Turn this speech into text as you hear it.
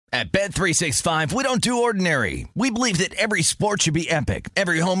At Bet365, we don't do ordinary. We believe that every sport should be epic.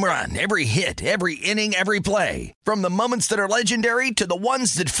 Every home run, every hit, every inning, every play. From the moments that are legendary to the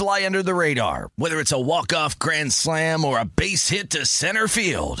ones that fly under the radar. Whether it's a walk-off grand slam or a base hit to center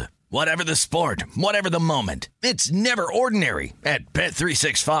field. Whatever the sport, whatever the moment. It's never ordinary at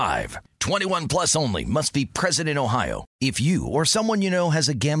Bet365. 21 plus only. Must be present in Ohio. If you or someone you know has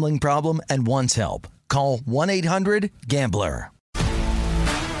a gambling problem and wants help, call 1-800-GAMBLER.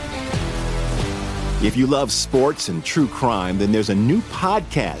 If you love sports and true crime, then there's a new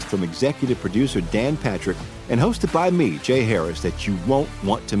podcast from executive producer Dan Patrick and hosted by me, Jay Harris, that you won't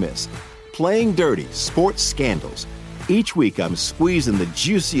want to miss. Playing Dirty: Sports Scandals. Each week, I'm squeezing the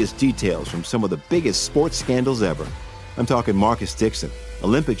juiciest details from some of the biggest sports scandals ever. I'm talking Marcus Dixon,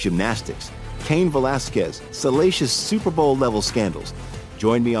 Olympic gymnastics, Cain Velasquez, salacious Super Bowl-level scandals.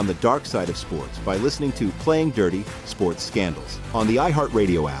 Join me on the dark side of sports by listening to Playing Dirty: Sports Scandals on the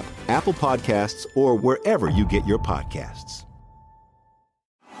iHeartRadio app, Apple Podcasts, or wherever you get your podcasts.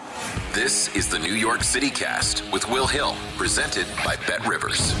 This is the New York City Cast with Will Hill, presented by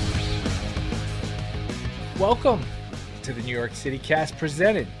BetRivers. Welcome to the New York City Cast,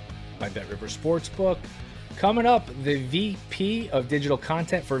 presented by BetRivers Sportsbook. Coming up, the VP of Digital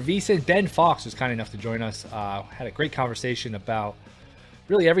Content for VSiN, Ben Fox, was kind enough to join us. Had a great conversation about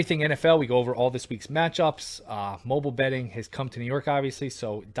really everything NFL. We go over all this week's matchups. Mobile betting has come to New York, obviously,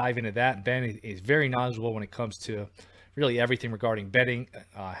 so dive into that. Ben is very knowledgeable when it comes to really everything regarding betting.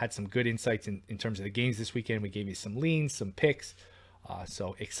 Had some good insights in terms of the games this weekend. We gave you some leans, some picks.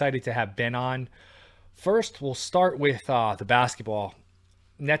 So excited to have Ben on. First, we'll start with the basketball.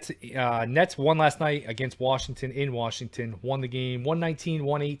 Nets won last night against Washington in Washington. Won the game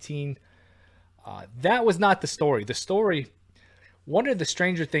 119-118. That was not the story. The story, one of the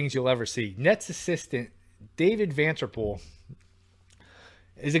stranger things you'll ever see. Nets assistant David Vanterpool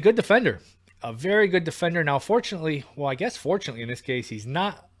is a good defender. A very good defender. Now, fortunately in this case, he's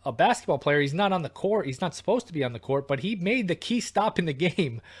not a basketball player. He's not on the court. He's not supposed to be on the court, but he made the key stop in the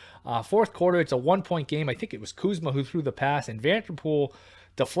game. Fourth quarter, it's a 1-point game. I think it was Kuzma who threw the pass, and Vanterpool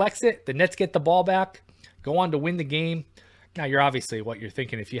deflects it. The Nets get the ball back, go on to win the game. Now, what you're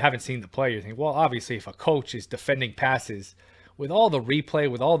thinking, if you haven't seen the play, you're thinking, well, obviously, if a coach is defending passes, with all the replay,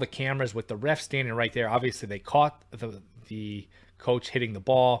 with all the cameras, with the ref standing right there, obviously they caught the coach hitting the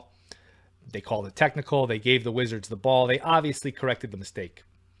ball. They called it technical. They gave the Wizards the ball. They obviously corrected the mistake.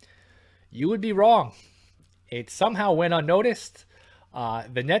 You would be wrong. It somehow went unnoticed.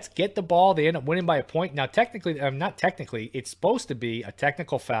 The Nets get the ball. They end up winning by a point. Now, not technically, it's supposed to be a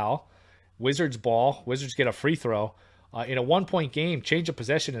technical foul. Wizards ball. Wizards get a free throw. In a 1-point game, change of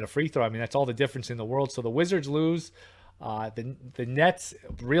possession and a free throw. I mean, that's all the difference in the world. So the Wizards lose. The Nets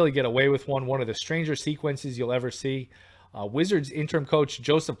really get away with one of the stranger sequences you'll ever see. Wizards interim coach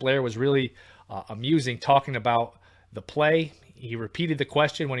Joseph Blair was really amusing, talking about the play. He repeated the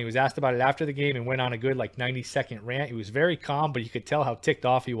question when he was asked about it after the game and went on a good 90-second rant. He was very calm, but you could tell how ticked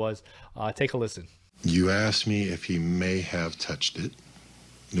off he was. Take a listen. You asked me if he may have touched it.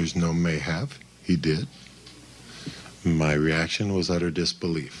 There's no may have. He did. My reaction was utter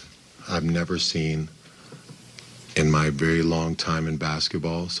disbelief. I've never seen in my very long time in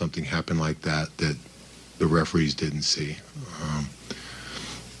basketball something happen like that the referees didn't see.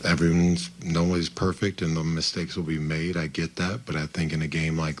 Nobody's perfect and the mistakes will be made. I get that, but I think in a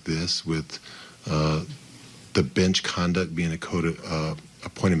game like this, with the bench conduct being a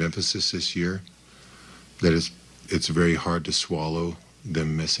point of emphasis this year, that it's very hard to swallow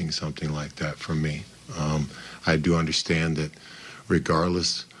them missing something like that from me. I do understand that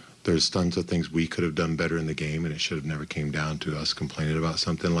regardless, there's tons of things we could have done better in the game, and it should have never came down to us complaining about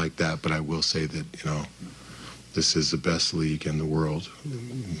something like that. But I will say that, this is the best league in the world.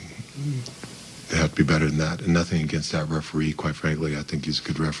 They have to be better than that. And nothing against that referee, quite frankly. I think he's a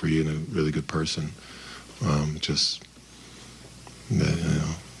good referee and a really good person. I was just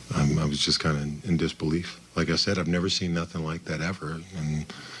kind of in disbelief. Like I said, I've never seen nothing like that ever. And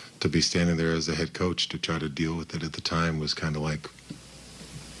to be standing there as the head coach to try to deal with it at the time was kind of like,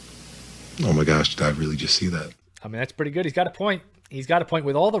 oh my gosh, did I really just see that? I mean, that's pretty good. He's got a point. He's got a point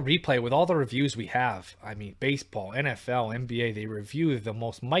with all the replay, with all the reviews we have. I mean, baseball, NFL, NBA, they review the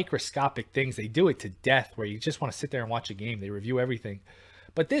most microscopic things. They do it to death where you just want to sit there and watch a game. They review everything.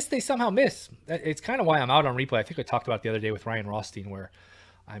 But this, they somehow miss. It's kind of why I'm out on replay. I think I talked about it the other day with Ryan Rothstein where,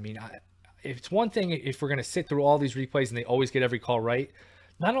 it's one thing if we're going to sit through all these replays and they always get every call right.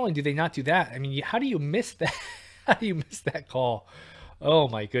 Not only do they not do that, I mean, how do you miss that? How do you miss that call? Oh,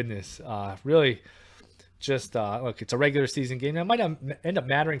 my goodness. Really just look, it's a regular season game. It might end up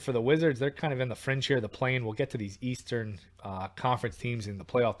mattering for the Wizards. They're kind of in the fringe here of the play-in. We'll get to these Eastern Conference teams in the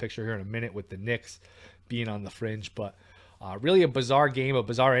playoff picture here in a minute with the Knicks being on the fringe. But really a bizarre game, a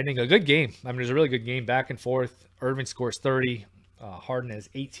bizarre ending, a good game. I mean, it was a really good game, back and forth. Irving scores 30. Harden has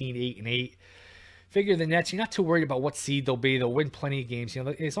 18, 8, and 8. Figure the Nets, you're not too worried about what seed they'll be. They'll win plenty of games.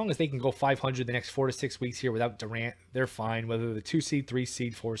 As long as they can go 500 the next 4 to 6 weeks here without Durant, they're fine. Whether the 2 seed, 3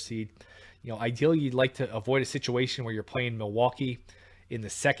 seed, 4 seed. Ideally, you'd like to avoid a situation where you're playing Milwaukee in the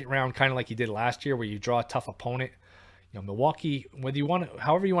second round, kind of like you did last year, where you draw a tough opponent. Milwaukee, whether you want to,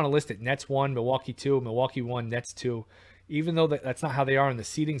 however you want to list it, Nets 1, Milwaukee 2, Milwaukee 1, Nets 2. Even though that's not how they are in the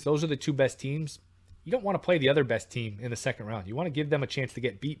seedings, those are the 2 best teams. You don't want to play the other best team in the second round. You want to give them a chance to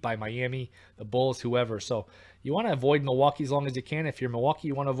get beat by Miami, the Bulls, whoever. So you want to avoid Milwaukee as long as you can. If you're Milwaukee,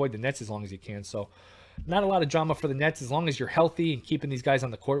 you want to avoid the Nets as long as you can. So not a lot of drama for the Nets. As long as you're healthy and keeping these guys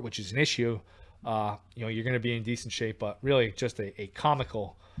on the court, which is an issue, you're going to be in decent shape. But really just a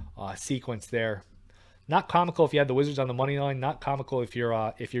comical sequence there. Not comical if you had the Wizards on the money line. Not comical if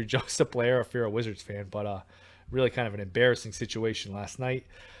you're Joseph Blair or if you're a Wizards fan. But really kind of an embarrassing situation last night.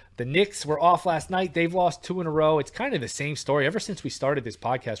 The Knicks were off last night. They've lost 2 in a row. It's kind of the same story ever since we started this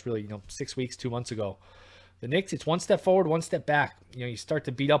podcast, really, 6 weeks, 2 months ago. The Knicks, it's 1 step forward, 1 step back. You start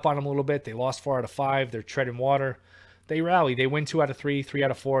to beat up on them a little bit. They lost 4 out of 5. They're treading water. They rally. They win 2 out of 3, 3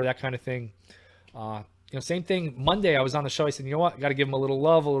 out of 4, that kind of thing. Same thing. Monday, I was on the show. I said, you know what? Got to give them a little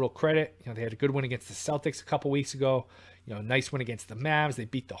love, a little credit. They had a good win against the Celtics a couple weeks ago. Nice win against the Mavs. They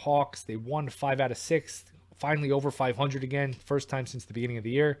beat the Hawks. They won 5 out of 6. Finally over 500 again. First time since the beginning of the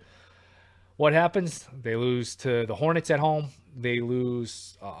year. What happens? They lose to the Hornets at home. They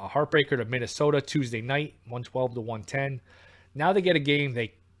lose a heartbreaker to Minnesota Tuesday night, 112 to 110. Now they get a game.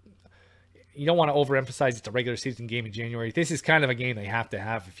 You don't want to overemphasize it's a regular season game in January. This is kind of a game they have to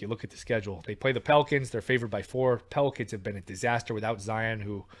have if you look at the schedule. They play the Pelicans. They're favored by 4. Pelicans have been a disaster without Zion,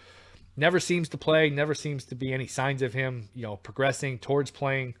 who never seems to play, never seems to be any signs of him, progressing towards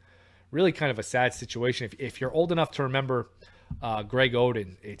playing. Really kind of a sad situation. If you're old enough to remember Greg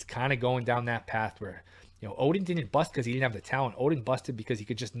Oden, it's kind of going down that path where, Oden didn't bust because he didn't have the talent. Oden busted because he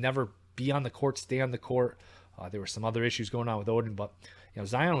could just never be on the court, stay on the court. There were some other issues going on with Oden, but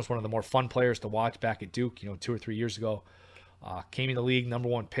Zion was one of the more fun players to watch back at Duke, 2 or 3 years ago. Came in the league, number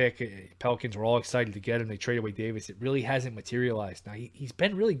 1 pick. Pelicans were all excited to get him. They traded away Davis. It really hasn't materialized. Now, he's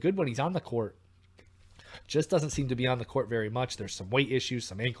been really good when he's on the court. Just doesn't seem to be on the court very much. There's some weight issues,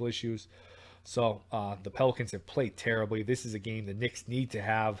 some ankle issues. So the Pelicans have played terribly. This is a game the Knicks need to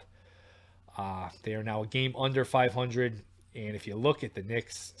have. They are now a game under 500. And if you look at the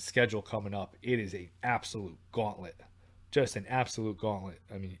Knicks' schedule coming up, it is an absolute gauntlet. Just an absolute gauntlet.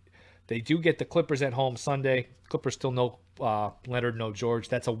 I mean, they do get the Clippers at home Sunday. Clippers still no Leonard, no George.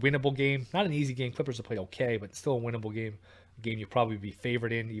 That's a winnable game. Not an easy game. Clippers have played okay, but still a winnable game. A game you'll probably be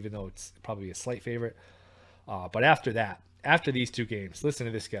favored in, even though it's probably a slight favorite. But after that, after these 2 games, listen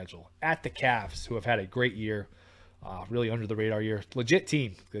to this schedule. At the Cavs, who have had a great year, really under the radar year. Legit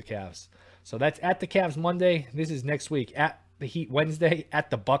team, the Cavs. So that's at the Cavs Monday. This is next week. At the Heat Wednesday. At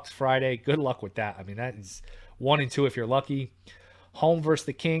the Bucks Friday. Good luck with that. I mean, that is 1 and 2 if you're lucky. Home versus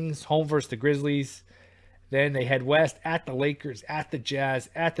the Kings. Home versus the Grizzlies. Then they head west at the Lakers, at the Jazz,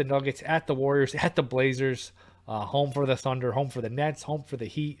 at the Nuggets, at the Warriors, at the Blazers. Home for the Thunder, home for the Nets, home for the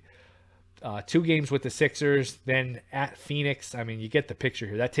Heat. 2 games with the Sixers, then at Phoenix. I mean, you get the picture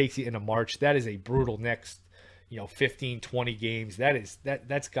here. That takes you into March. That is a brutal next, 15, 20 games.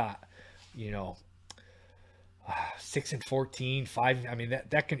 That's got, 6 and 14, 5. I mean,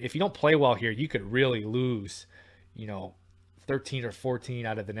 that can, if you don't play well here, you could really lose, 13 or 14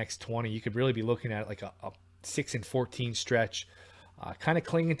 out of the next 20. You could really be looking at like a 6 and 14 stretch. Kind of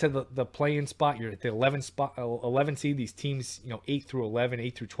clinging to the play-in spot. You're at the 11 seed. These teams, 8 through 11,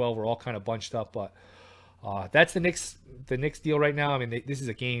 8 through 12 are all kind of bunched up. But that's the Knicks deal right now. I mean, this is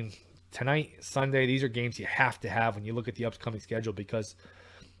a game tonight, Sunday. These are games you have to have when you look at the upcoming schedule because,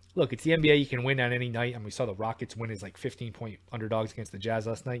 look, it's the NBA. You can win on any night. I mean, we saw the Rockets win as like 15-point underdogs against the Jazz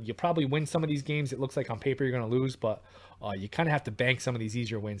last night. You'll probably win some of these games. It looks like on paper you're going to lose, but you kind of have to bank some of these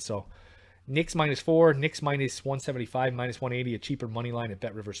easier wins. So Knicks -4, Knicks -175, -180, a cheaper money line at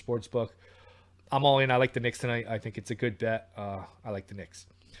Bet River Sportsbook. I'm all in. I like the Knicks tonight. I think it's a good bet. I like the Knicks.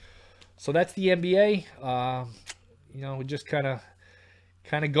 So that's the NBA. We're just kind of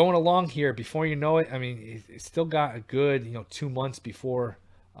going along here. Before you know it, I mean, it's still got a good 2 months before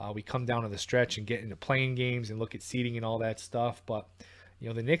we come down to the stretch and get into playing games and look at seeding and all that stuff. But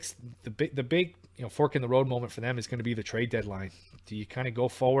the Knicks, the big fork in the road moment for them is going to be the trade deadline. Do you kind of go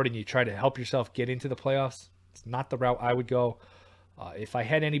forward and you try to help yourself get into the playoffs? It's not the route I would go. If I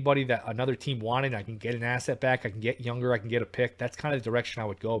had anybody that another team wanted, I can get an asset back, I can get younger, I can get a pick. That's kind of the direction I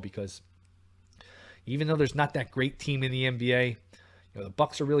would go, because even though there's not that great team in the NBA, the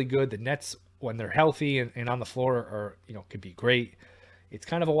Bucks are really good. The Nets, when they're healthy and on the floor, are could be great. It's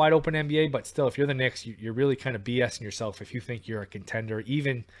kind of a wide open NBA, but still, if you're the Knicks, you're really kind of BSing yourself if you think you're a contender,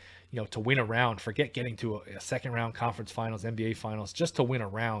 even to win a round. Forget getting to a second round conference finals, NBA finals, just to win a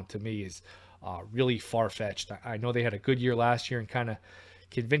round to me is really far-fetched. I know they had a good year last year and kind of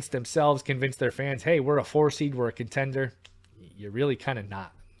convinced their fans, hey, we're a 4 seed, we're a contender. You're really kind of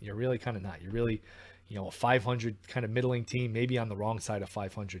not. You're really a 500 kind of middling team, maybe on the wrong side of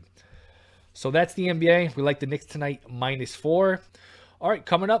 500. So that's the NBA. We like the Knicks tonight, -4. All right,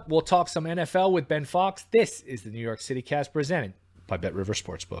 coming up, we'll talk some NFL with Ben Fox. This is the New York City Cast presented by BetRivers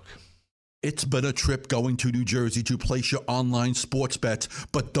Sportsbook. It's been a trip going to New Jersey to place your online sports bets,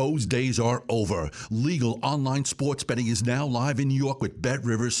 but those days are over. Legal online sports betting is now live in New York with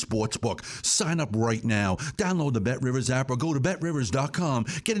BetRivers Sportsbook. Sign up right now. Download the BetRivers app or go to BetRivers.com.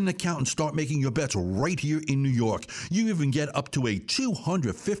 Get an account and start making your bets right here in New York. You even get up to a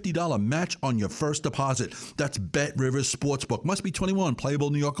 $250 match on your first deposit. That's BetRivers Sportsbook. Must be 21.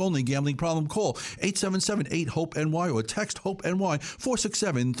 Playable New York only. Gambling problem? Call 877-8-HOPE-NY or text HOPE-NY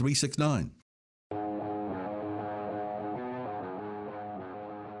 467-369.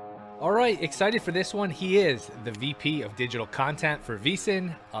 All right, excited for this one. He is the VP of Digital Content for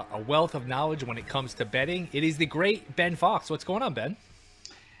VSiN, a wealth of knowledge when it comes to betting. It is the great Ben Fox. What's going on, Ben?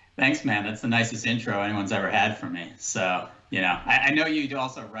 Thanks, man. That's the nicest intro anyone's ever had for me. So, I know you do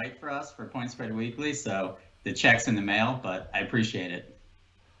also write for us for Point Spread Weekly, so the check's in the mail, but I appreciate it.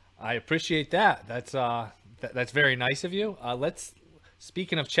 I appreciate that. That's very nice of you.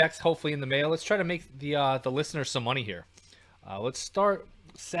 Speaking of checks, hopefully in the mail, let's try to make the listeners some money here. Let's start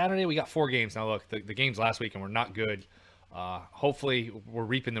Saturday. We got 4 games. Now, look, the games last week and were not good. Hopefully, we're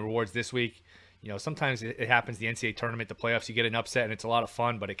reaping the rewards this week. Sometimes it happens, the NCAA tournament, the playoffs, you get an upset, and it's a lot of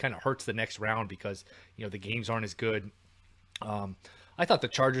fun, but it kind of hurts the next round because, the games aren't as good. I thought the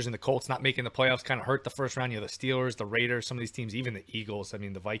Chargers and the Colts not making the playoffs kind of hurt the first round. The Steelers, the Raiders, some of these teams, even the Eagles,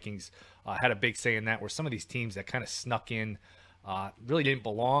 the Vikings had a big say in that, where some of these teams that kind of snuck in really didn't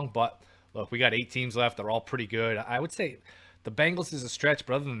belong. But, look, we got 8 teams left. They're all pretty good. I would say the Bengals is a stretch,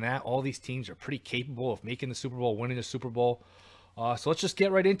 but other than that, all these teams are pretty capable of making the Super Bowl, winning the Super Bowl. So let's just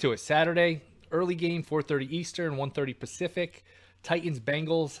get right into it. Saturday, early game, 4:30 Eastern, 1:30 Pacific.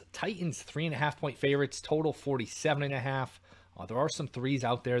 Titans-Bengals. Titans 3.5-point favorites, total 47.5. There are some threes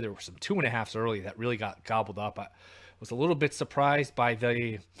out there. There were some 2.5s early that really got gobbled up. I was a little bit surprised by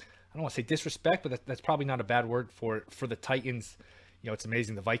I don't want to say disrespect, but that's probably not a bad word for the Titans. It's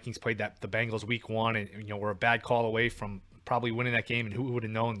amazing. The Vikings played the Bengals week 1, and were a bad call away from probably winning that game, and who would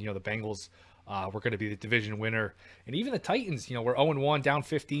have known, the Bengals were going to be the division winner. And even the Titans, were 0-1, down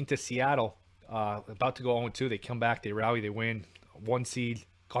 15 to Seattle, about to go 0-2. They come back, they rally, they win. 1 seed,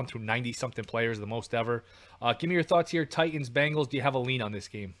 gone through 90-something players, the most ever. Give me your thoughts here, Titans, Bengals. Do you have a lean on this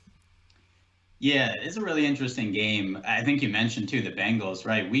game? Yeah, it's a really interesting game. I think you mentioned, too, the Bengals,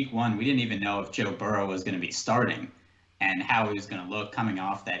 right? Week 1, we didn't even know if Joe Burrow was going to be starting and how he was going to look coming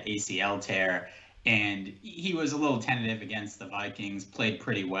off that ACL tear. And he was a little tentative against the Vikings, played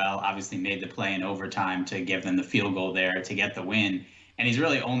pretty well, obviously made the play in overtime to give them the field goal there to get the win. And he's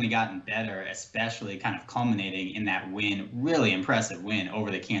really only gotten better, especially kind of culminating in that win, really impressive win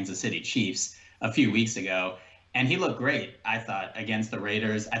over the Kansas City Chiefs a few weeks ago. And he looked great, I thought, against the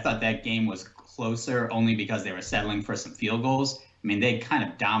Raiders. I thought that game was closer only because they were settling for some field goals. They kind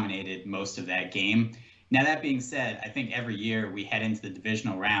of dominated most of that game. Now, that being said, I think every year we head into the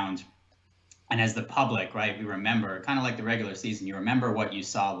divisional round, and as the public, right, we remember, kind of like the regular season, you remember what you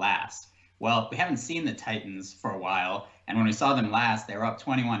saw last. Well, we haven't seen the Titans for a while, and when we saw them last, they were up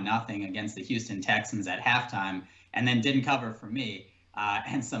 21-0 against the Houston Texans at halftime, and then didn't cover for me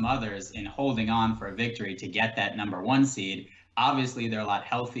and some others in holding on for a victory to get that number 1 seed. Obviously, they're a lot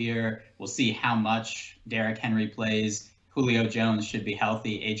healthier. We'll see how much Derrick Henry plays. Julio Jones should be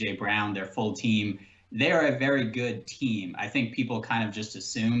healthy. A.J. Brown, their full team. They're a very good team. I think people kind of just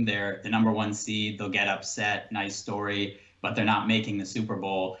assume they're the number 1 seed. They'll get upset. Nice story, but they're not making the Super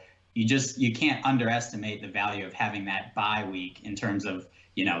Bowl. You can't underestimate the value of having that bye week in terms of,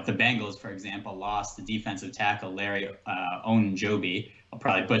 the Bengals, for example, lost the defensive tackle, Larry Ogunjobi. I'll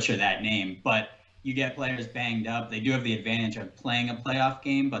probably butcher that name, but you get players banged up. They do have the advantage of playing a playoff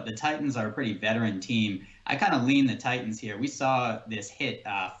game, but the Titans are a pretty veteran team. I kind of lean the Titans here. We saw this hit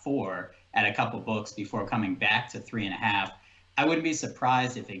 4 at a couple books before coming back to 3.5. I wouldn't be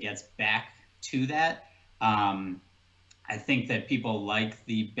surprised if it gets back to that. I think that people like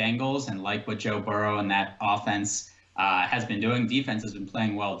the Bengals and like what Joe Burrow and that offense has been doing. Defense has been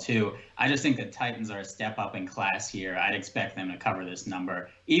playing well too. I just think the Titans are a step up in class here. I'd expect them to cover this number,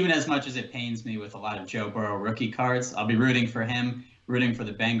 even as much as it pains me with a lot of Joe Burrow rookie cards. I'll be rooting for him, rooting for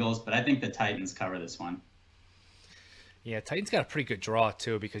the Bengals, but I think the Titans cover this one. Yeah, Titans got a pretty good draw,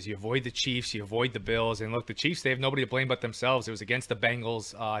 too, because you avoid the Chiefs, you avoid the Bills. And look, the Chiefs, they have nobody to blame but themselves. It was against the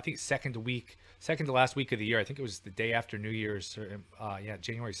Bengals, I think second to last week of the year. I think it was the day after New Year's.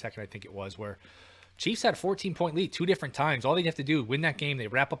 January 2nd, I think it was, where Chiefs had a 14-point lead 2 different times. All they have to do, win that game. They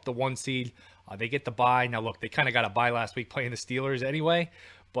wrap up the 1 seed. They get the bye. Now, look, they kind of got a bye last week playing the Steelers anyway.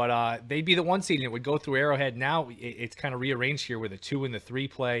 But they'd be the 1 seed, and it would go through Arrowhead. Now it's kind of rearranged here where the 2 and the 3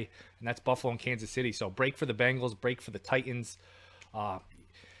 play, and that's Buffalo and Kansas City. So break for the Bengals, break for the Titans.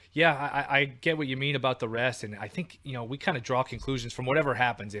 I get what you mean about the rest, and I think we kind of draw conclusions from whatever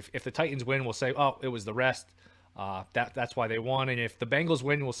happens. If the Titans win, we'll say, oh, it was the rest. That's why they won. And if the Bengals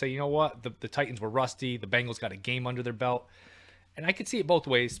win, we'll say, you know what, the Titans were rusty. The Bengals got a game under their belt. And I could see it both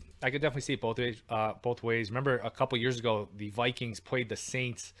ways. I could definitely see it both ways. Remember a couple years ago, the Vikings played the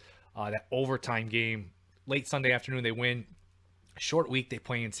Saints, that overtime game, late Sunday afternoon. They win. Short week, they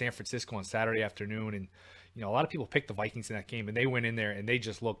play in San Francisco on Saturday afternoon. And, a lot of people picked the Vikings in that game, and they went in there and they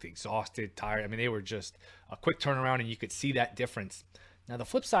just looked exhausted, tired. I mean, they were just a quick turnaround, and you could see that difference. Now, the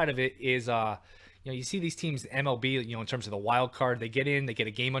flip side of it is, you see these teams, MLB, in terms of the wild card, they get in, they get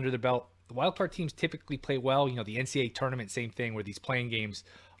a game under their belt. The wild card teams typically play well. The NCAA tournament, same thing, where these playing games,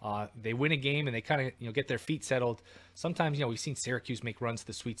 they win a game and they kind of, get their feet settled. Sometimes, we've seen Syracuse make runs to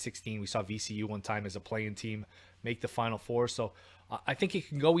the Sweet 16. We saw VCU one time as a playing team make the Final Four. So I think it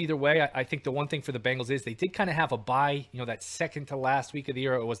can go either way. I think the one thing for the Bengals is they did kind of have a bye, that second to last week of the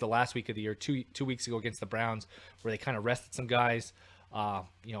year. It was the last week of the year, two weeks ago against the Browns, where they kind of rested some guys. A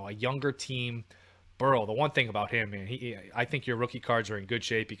younger team. Burrow, the one thing about him, man, I think your rookie cards are in good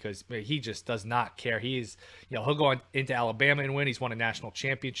shape because he just does not care. He'll go into Alabama and win. He's won a national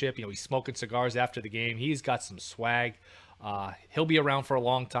championship. He's smoking cigars after the game. He's got some swag. He'll be around for a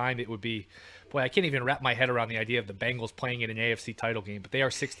long time. It would be, I can't even wrap my head around the idea of the Bengals playing in an AFC title game, but they are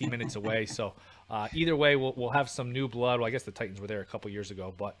 60 minutes away. So either way, we'll have some new blood. Well, I guess the Titans were there a couple years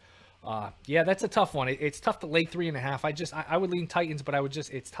ago, but that's a tough one. It's tough to lay 3.5. I would lean Titans, but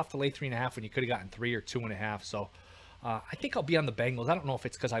it's tough to lay 3.5 when you could have gotten 3 or 2.5. So I think I'll be on the Bengals. I don't know if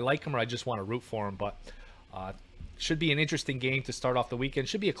it's because I like them or I just want to root for them, but should be an interesting game to start off the weekend.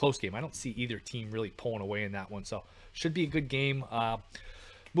 Should be a close game. I don't see either team really pulling away in that one. So should be a good game.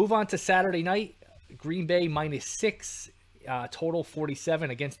 Move on to Saturday night. Green Bay -6, total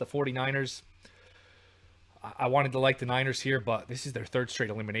 47 against the 49ers. I wanted to like the Niners here, but this is their 3rd straight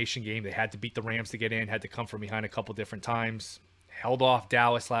elimination game. They had to beat the Rams to get in, had to come from behind a couple different times. Held off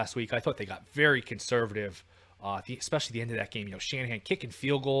Dallas last week. I thought they got very conservative, especially the end of that game. Shanahan kicking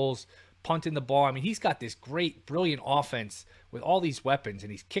field goals, punting the ball. I mean, he's got this great, brilliant offense with all these weapons,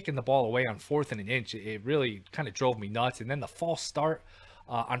 and he's kicking the ball away on 4th and an inch. It really kind of drove me nuts. And then the false start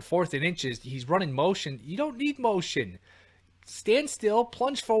on 4th and inches, he's running motion. You don't need motion. Stand still,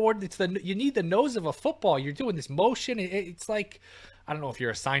 plunge forward. You need the nose of a football. You're doing this motion. It's like, I don't know if you're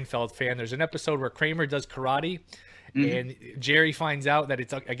a Seinfeld fan. There's an episode where Kramer does karate, and Jerry finds out that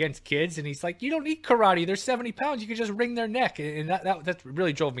it's against kids, and he's like, "You don't need karate. They're 70 pounds. You can just wring their neck." And that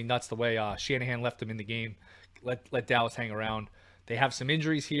really drove me nuts the way Shanahan left them in the game, let Dallas hang around. They have some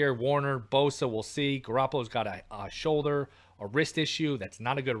injuries here. Warner, Bosa, we'll see. Garoppolo's got a shoulder, a wrist issue. That's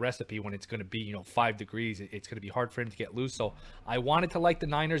not a good recipe when it's going to be 5 degrees. It's going to be hard for him to get loose. So I wanted to like the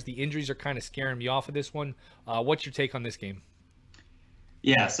Niners. The injuries are kind of scaring me off of this one. What's your take on this game?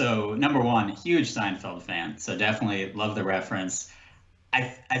 Yeah, so number one, huge Seinfeld fan. So definitely love the reference.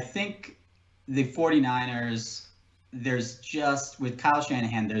 I think the 49ers, there's just, with Kyle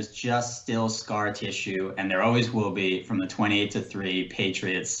Shanahan, there's just still scar tissue, and there always will be, from the 28-3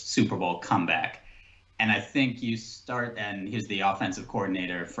 Patriots Super Bowl comeback. And I think you start, and he's the offensive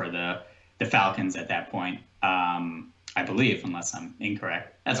coordinator for the Falcons at that point, I believe, unless I'm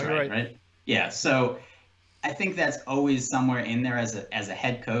incorrect. That's right? Yeah, so I think that's always somewhere in there as a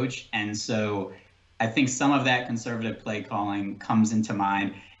head coach. And so I think some of that conservative play calling comes into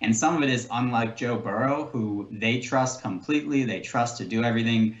mind. And some of it is unlike Joe Burrow, who they trust completely. They trust to do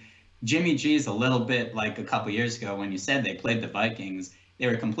everything. Jimmy G is a little bit like a couple years ago when you said they played the Vikings. They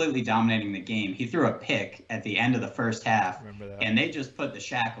were completely dominating the game. He threw a pick at the end of the first half, and they just put the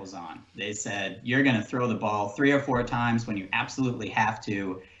shackles on. They said, you're going to throw the ball 3 or 4 times when you absolutely have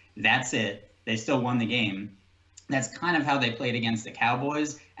to. That's it. They still won the game. That's kind of how they played against the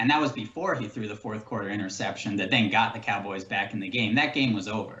Cowboys, and that was before he threw the 4th quarter interception that then got the Cowboys back in the game. That game was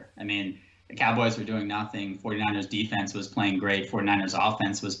over. I mean, The Cowboys were doing nothing. 49ers defense was playing great. 49ers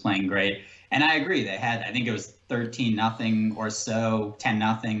offense was playing great. And I agree. They had, I think it was 13-0 or so,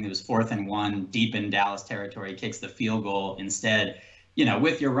 10-0. It was 4th and 1, deep in Dallas territory, kicks the field goal instead. You know,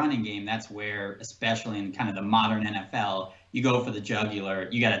 with your running game, that's where, especially in kind of the modern NFL, you go for the jugular.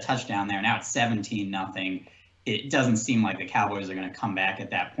 You got a touchdown there. Now it's 17-0. It doesn't seem like the Cowboys are going to come back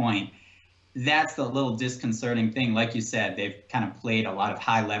at that point. That's the little disconcerting thing. Like you said, they've kind of played a lot of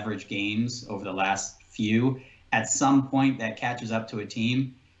high leverage games over the last few. At some point, that catches up to a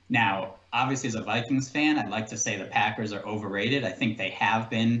team. Now, obviously, as a Vikings fan, I'd like to say the Packers are overrated. I think they have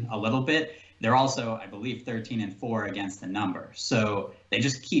been a little bit. They're also, I believe, 13-4 against the number. So they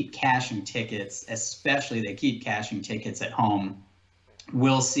just keep cashing tickets, especially they keep cashing tickets at home.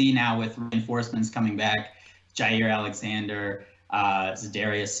 We'll see now with reinforcements coming back, Jair Alexander,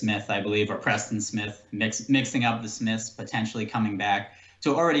 Zadarius Smith, I believe, or Preston Smith, mixing up the Smiths, potentially coming back.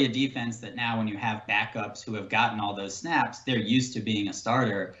 So already a defense that now when you have backups who have gotten all those snaps, they're used to being a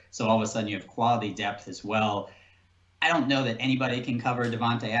starter. So all of a sudden you have quality depth as well. I don't know that anybody can cover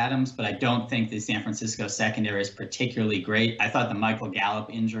Devontae Adams, but I don't think the San Francisco secondary is particularly great. I thought the Michael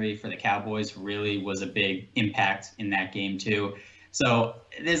Gallup injury for the Cowboys really was a big impact in that game too. So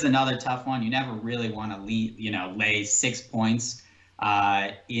it is another tough one. You never really want to lay 6 points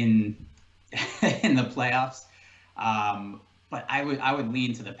in the playoffs. But I would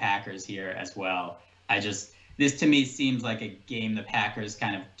lean to the Packers here as well. This to me seems like a game the Packers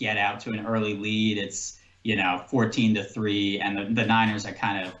kind of get out to an early lead. It's 14-3, and the Niners are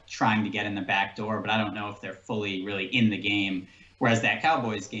kind of trying to get in the back door, but I don't know if they're fully really in the game. Whereas that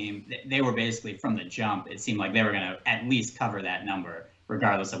Cowboys game, they were basically from the jump. It seemed like they were going to at least cover that number,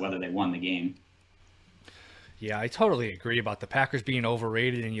 regardless of whether they won the game. Yeah, I totally agree about the Packers being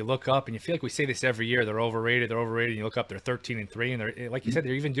overrated. And you look up, and you feel like we say this every year: they're overrated. And you look up, they're 13-3, and they're, like you said,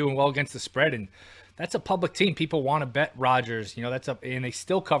 they're even doing well against the spread. And that's a public team. People want to bet Rodgers. And they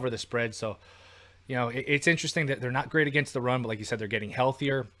still cover the spread. So, it's interesting that they're not great against the run, but like you said, they're getting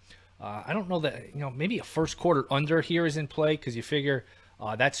healthier. I don't know that, maybe a first quarter under here is in play, because you figure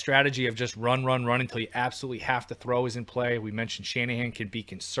that strategy of just run until you absolutely have to throw is in play. We mentioned Shanahan can be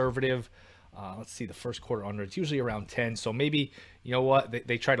conservative. Let's see, the first quarter under, it's usually around 10. So maybe,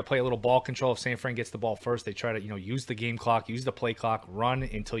 they try to play a little ball control. If San Fran gets the ball first, they try to, use the game clock, use the play clock, run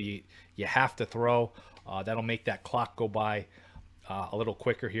until you have to throw. That'll make that clock go by a little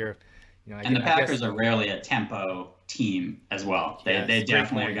quicker here. And the Packers are rarely a tempo team as well. They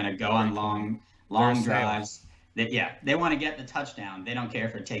definitely are going to go on long drives. They want to get the touchdown. They don't care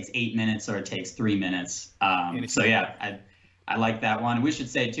if it takes 8 minutes or it takes 3 minutes. I like that one. We should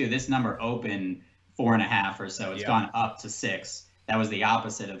say too, this number opened 4.5 or so. It's gone up to 6. That was the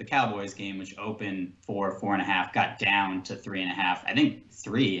opposite of the Cowboys game, which opened 4.5, got down to 3.5. I think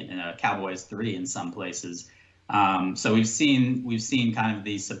 3, Cowboys 3 in some places. So we've seen kind of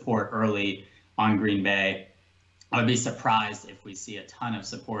the support early on Green Bay. I would be surprised if we see a ton of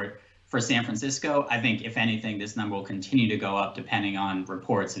support for San Francisco. I think, if anything, this number will continue to go up depending on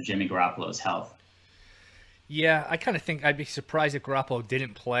reports of Jimmy Garoppolo's health. Yeah, I kind of think I'd be surprised if Garoppolo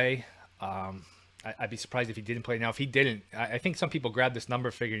didn't play. I'd be surprised if he didn't play. Now, if he didn't, I think some people grab this number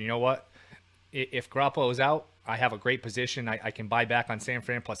figuring, you know what? If Garoppolo is out, I have a great position. I can buy back on San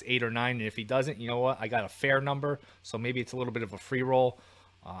Fran plus 8 or 9. And if he doesn't, you know what? I got a fair number. So maybe it's a little bit of a free roll.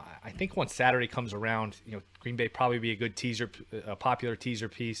 I think once Saturday comes around, Green Bay probably be a good a popular teaser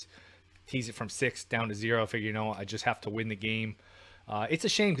piece. Tease it from 6 down to 0. Figure, I just have to win the game. It's a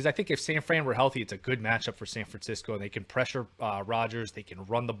shame because I think if San Fran were healthy, it's a good matchup for San Francisco. They can pressure Rodgers. They can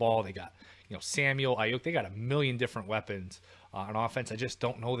run the ball. They got, Samuel, Ayuk. They got a million different weapons on offense. I just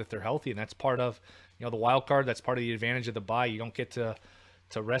don't know that they're healthy, and that's part of, the wild card. That's part of the advantage of the bye. You don't get to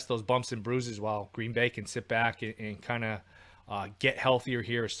rest those bumps and bruises while Green Bay can sit back and kind of get healthier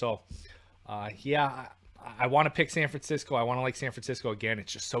here. So, I want to pick San Francisco. I want to like San Francisco again.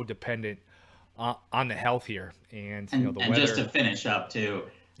 It's just so dependent on the health here and the weather. And just to finish up too.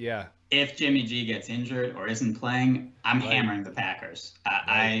 Yeah. If Jimmy G gets injured or isn't playing, I'm hammering the Packers.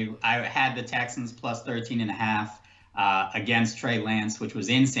 I had the Texans plus 13.5 against Trey Lance, which was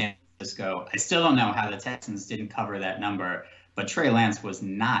in San Francisco. I still don't know how the Texans didn't cover that number, but Trey Lance was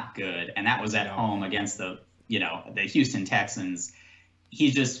not good, and that was at home against the Houston Texans.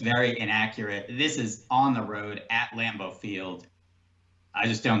 He's just very inaccurate. This is on the road at Lambeau Field. I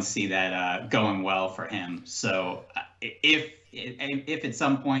just don't see that going well for him. So if at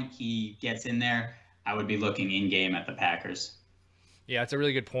some point he gets in there, I would be looking in game at the Packers. Yeah, it's a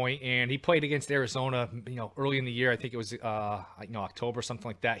really good point. And he played against Arizona, early in the year. I think it was, October, something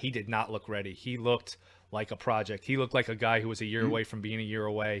like that. He did not look ready. He looked like a project. He looked like a guy who was a year away from being a year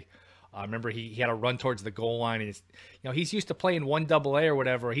away. Remember, he had a run towards the goal line, and he's used to playing 1AA or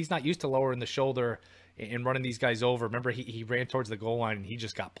whatever. He's not used to lowering the shoulder and running these guys over. Remember, he ran towards the goal line and he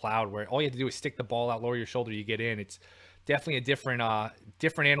just got plowed. Where all you have to do is stick the ball out, lower your shoulder, you get in. It's definitely a different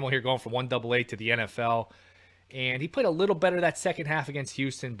animal here, going from 1AA to the NFL. And he played a little better that second half against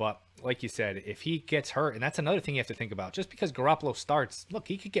Houston, but like you said, if he gets hurt, and that's another thing you have to think about, just because Garoppolo starts, look,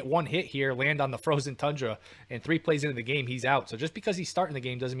 he could get one hit here, land on the frozen tundra, and 3 plays into the game, he's out. So just because he's starting the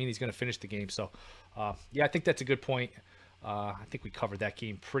game doesn't mean he's going to finish the game. So, I think that's a good point. I think we covered that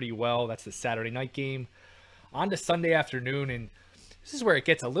game pretty well. That's the Saturday night game. On to Sunday afternoon, and this is where it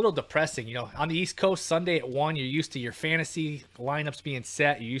gets a little depressing. On the East Coast, Sunday at 1, you're used to your fantasy lineups being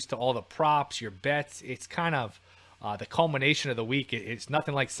set. You're used to all the props, your bets. It's kind of the culmination of the week. It's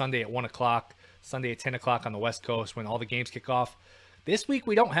nothing like Sunday at 1 o'clock, Sunday at 10 o'clock on the West Coast when all the games kick off. This week,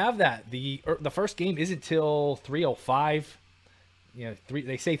 we don't have that. The first game isn't till 3:05.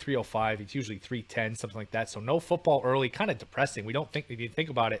 They say 3:05. It's usually 3:10, something like that. So no football early, kind of depressing. We don't think, if you think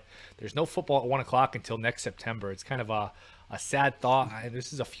about it, there's no football at 1 o'clock until next September. It's kind of a sad thought.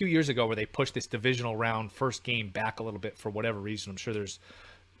 This is a few years ago where they pushed this divisional round first game back a little bit for whatever reason. I'm sure there's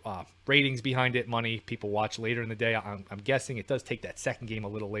ratings behind it, money, people watch later in the day. I'm guessing it does take that second game a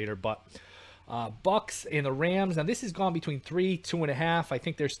little later, but Bucks and the Rams. Now this has gone between 3, 2.5. I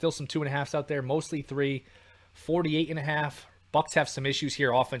think there's still some 2.5s out there, mostly 3, 48.5. Bucks have some issues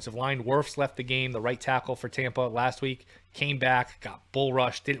here. Offensive line. Wirfs left the game, the right tackle for Tampa last week. Came back, got bull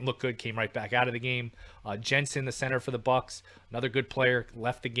rushed, didn't look good, came right back out of the game. Jensen, the center for the Bucks, another good player,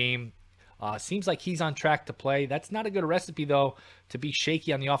 left the game. Seems like he's on track to play. That's not a good recipe, though, to be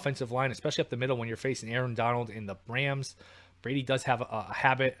shaky on the offensive line, especially up the middle when you're facing Aaron Donald and the Rams. Brady does have a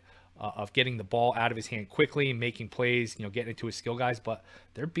habit of getting the ball out of his hand quickly, making plays, getting into his skill guys, but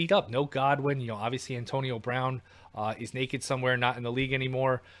they're beat up. No Godwin, obviously Antonio Brown is naked somewhere, not in the league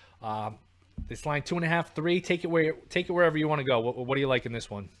anymore. This line 2.5, 3, take it wherever you want to go. What do you like in this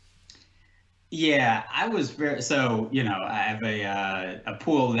one? Yeah, I was I have a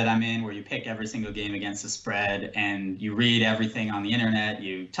pool that I'm in where you pick every single game against the spread, and you read everything on the internet,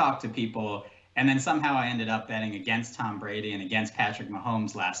 you talk to people, and then somehow I ended up betting against Tom Brady and against Patrick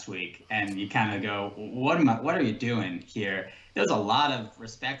Mahomes last week, and you kind of go, what are you doing here? There's a lot of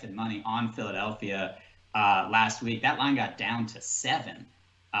respected money on Philadelphia last week. That line got down to 7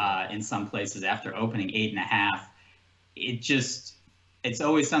 in some places after opening 8.5. It's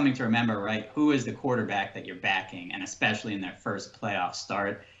always something to remember, right? Who is the quarterback that you're backing, and especially in their first playoff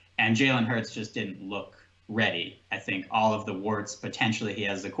start? And Jalen Hurts just didn't look ready. I think all of the warts potentially he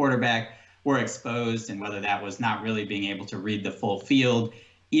has as a quarterback were exposed, and whether that was not really being able to read the full field.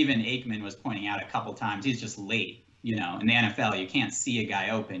 Even Aikman was pointing out a couple times, he's just late. In the NFL, you can't see a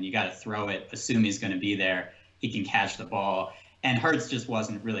guy open. You got to throw it, assume he's going to be there. He can catch the ball. And Hurts just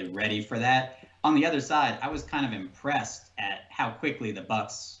wasn't really ready for that. On the other side, I was kind of impressed at how quickly the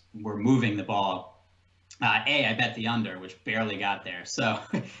Bucks were moving the ball. I bet the under, which barely got there. So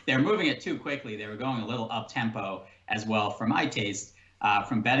they were moving it too quickly. They were going a little up-tempo as well for my taste,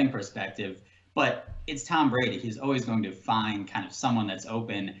 from betting perspective. But it's Tom Brady. He's always going to find kind of someone that's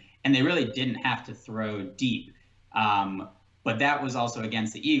open, and they really didn't have to throw deep. But that was also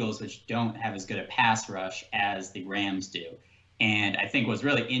against the Eagles, which don't have as good a pass rush as the Rams do. And I think what's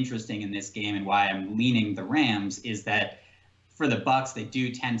really interesting in this game, and why I'm leaning the Rams, is that for the Bucks, they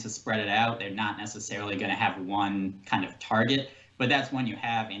do tend to spread it out. They're not necessarily going to have one kind of target, but that's when you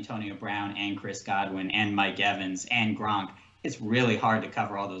have Antonio Brown and Chris Godwin and Mike Evans and Gronk. It's really hard to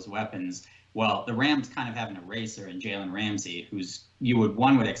cover all those weapons. Well, the Rams kind of have an eraser in Jalen Ramsey, who's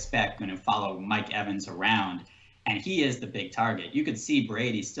one would expect going to follow Mike Evans around, and he is the big target. You could see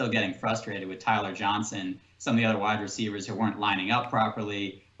Brady still getting frustrated with Tyler Johnson, some of the other wide receivers who weren't lining up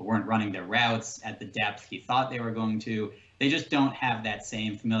properly, who weren't running their routes at the depth he thought they were going to. They just don't have that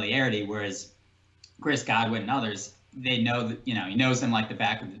same familiarity, whereas Chris Godwin and others, they know that, he knows them like the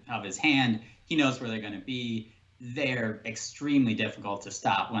back of his hand. He knows where they're going to be. They're extremely difficult to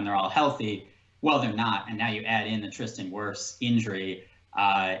stop when they're all healthy. Well, they're not. And now you add in the Tristan Wirfs injury.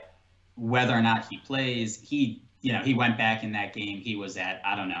 Whether or not he plays, he went back in that game. He was at,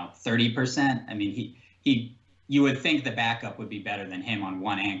 30%. I mean, you would think the backup would be better than him on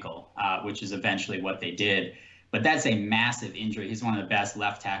one ankle, which is eventually what they did. But that's a massive injury. He's one of the best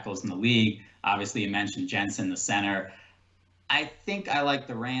left tackles in the league. Obviously, you mentioned Jensen, the center. I think I like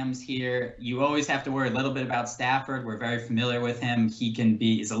the Rams here. You always have to worry a little bit about Stafford. We're very familiar with him.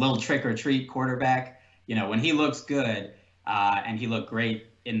 He's a little trick-or-treat quarterback. When he looks good, and he looked great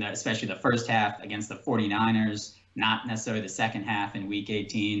especially the first half against the 49ers, not necessarily the second half in Week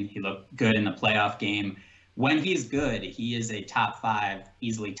 18. He looked good in the playoff game. when he's good, he is a top 5,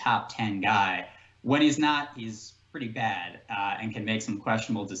 easily top 10 guy. When he's not, he's pretty bad and can make some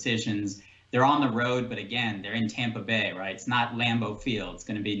questionable decisions. They're on the road, but again, they're in Tampa Bay, right? It's not Lambeau Field. It's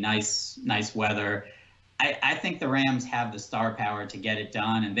going to be nice weather. I think the Rams have the star power to get it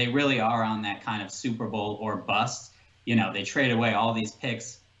done, and they really are on that kind of Super Bowl or bust. You know, they trade away all these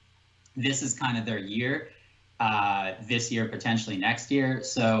picks. This is kind of their year, this year, potentially next year.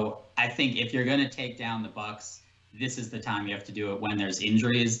 So I think if you're going to take down the Bucs, this is the time you have to do it when there's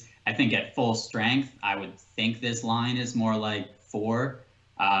injuries. I think at full strength, I would think this line is more like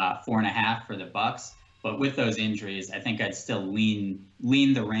 4.5 for the Bucs. But with those injuries, I think I'd still lean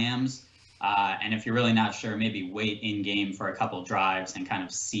the Rams. And if you're really not sure, maybe wait in game for a couple drives and kind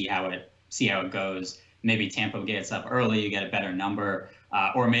of see how it goes. Maybe Tampa gets up early, you get a better number,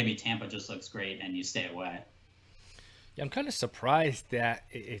 or maybe Tampa just looks great and you stay away. Yeah, I'm kind of surprised that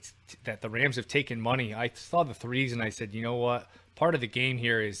that the Rams have taken money. I saw the threes and I said, you know what? Part of the game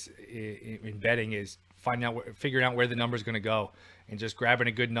here is in betting is figuring out where the number is going to go and just grabbing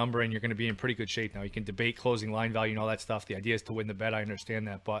a good number, and you're going to be in pretty good shape. Now you can debate closing line value and all that stuff. The idea is to win the bet. I understand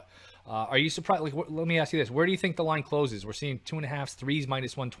that, but are you surprised? Like, let me ask you this: where do you think the line closes? We're seeing 2.5s, threes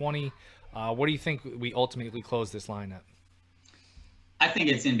minus 120. What do you think we ultimately close this line at? I think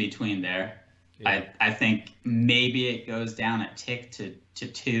it's in between there. Yeah. I think maybe it goes down a tick to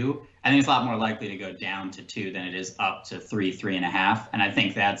 2. I think it's a lot more likely to go down to 2 than it is up to 3.5. And I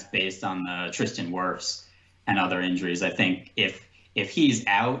think that's based on the Tristan Wirfs and other injuries. I think if he's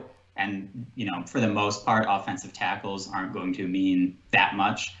out, and for the most part, offensive tackles aren't going to mean that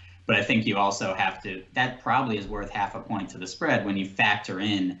much. But I think you also have to. That probably is worth half a point to the spread when you factor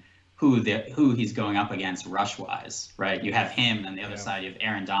in who he's going up against rush-wise, right? You have him, and on the other side, you have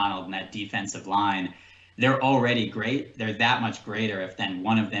Aaron Donald and that defensive line. They're already great. They're that much greater if then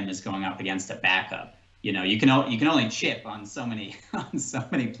one of them is going up against a backup. You can only chip on so many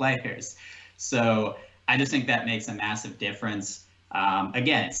players. So I just think that makes a massive difference.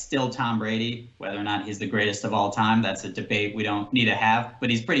 Again, it's still Tom Brady. Whether or not he's the greatest of all time, that's a debate we don't need to have.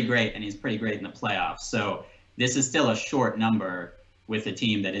 But he's pretty great, and he's pretty great in the playoffs. So this is still a short number with a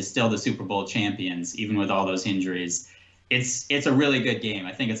team that is still the Super Bowl champions, even with all those injuries. It's a really good game.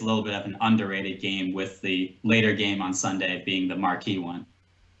 I think it's a little bit of an underrated game, with the later game on Sunday being the marquee one.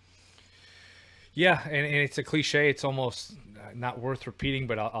 Yeah, and it's a cliche. It's almost not worth repeating,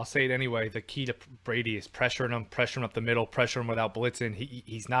 but I'll say it anyway. The key to Brady is pressuring him up the middle, pressure him without blitzing.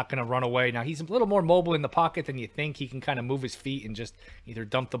 He's not going to run away. Now, he's a little more mobile in the pocket than you think. He can kind of move his feet and just either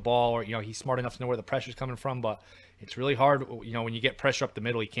dump the ball, or he's smart enough to know where the pressure's coming from. But it's really hard, when you get pressure up the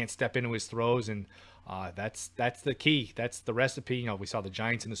middle, he can't step into his throws, and that's the key. That's the recipe. We saw the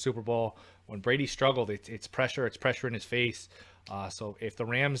Giants in the Super Bowl. When Brady struggled, it's pressure. It's pressure in his face. So if the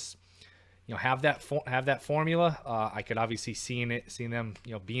Rams have that formula, I could obviously seeing them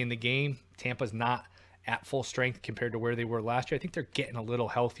be in the game. Tampa's not at full strength compared to where they were last year. I think they're getting a little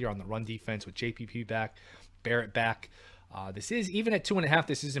healthier on the run defense with JPP back, Barrett back. This is, even at 2.5,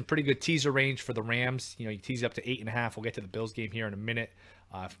 this is in pretty good teaser range for the Rams. You tease up to 8.5. We'll get to the Bills game here in a minute.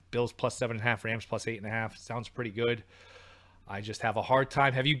 Bills plus 7.5, Rams plus 8.5. Sounds pretty good. I just have a hard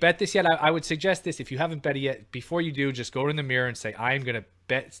time. Have you bet this yet? I would suggest this. If you haven't bet it yet, before you do, just go in the mirror and say, I am going to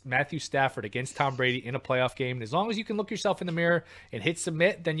bet Matthew Stafford against Tom Brady in a playoff game. And as long as you can look yourself in the mirror and hit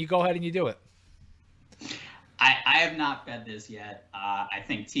submit, then you go ahead and you do it. I have not bet this yet. I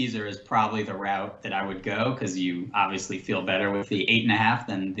think teaser is probably the route that I would go, because you obviously feel better with the 8.5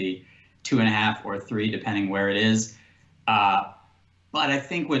 than the 2.5 or 3, depending where it is. But I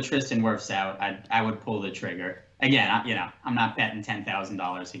think with Tristan Wirfs out, I would pull the trigger. Again, I'm not betting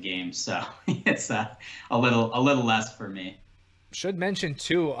 $10,000 a game, so it's a little less for me. Should mention,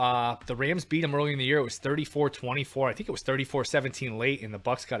 too, the Rams beat them early in the year. It was 34-24. I think it was 34-17 late, and the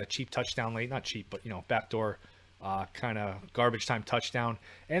Bucs got a cheap touchdown late. Not cheap, but, backdoor kind of garbage time touchdown.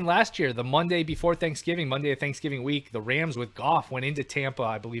 And last year, the Monday before Thanksgiving, Monday of Thanksgiving week, the Rams with Goff went into Tampa,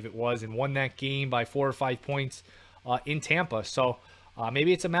 I believe it was, and won that game by 4 or 5 points in Tampa. So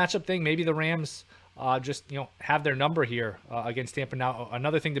maybe it's a matchup thing. Maybe the Rams just have their number here against Tampa. Now,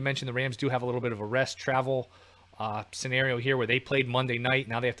 another thing to mention, the Rams do have a little bit of a rest travel scenario here, where they played Monday night.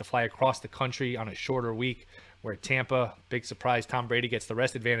 Now they have to fly across the country on a shorter week, where Tampa, big surprise, Tom Brady gets the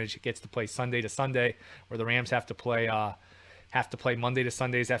rest advantage. Gets to play Sunday to Sunday, where the Rams have to play Monday to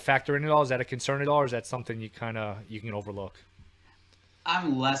Sunday. Does that factor in at all? Is that a concern at all, or is that something you can overlook?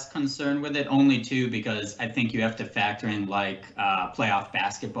 I'm less concerned with it, only too because I think you have to factor in playoff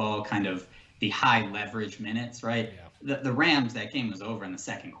basketball, kind of the high leverage minutes, right? Yeah. The Rams, that game was over in the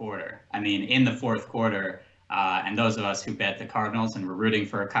second quarter. I mean, in the fourth quarter, And those of us who bet the Cardinals and were rooting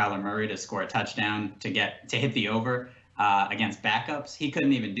for Kyler Murray to score a touchdown to hit the over against backups, he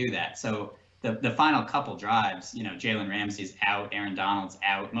couldn't even do that. So the final couple drives, Jalen Ramsey's out, Aaron Donald's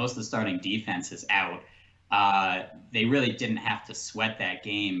out, most of the starting defense is out. They really didn't have to sweat that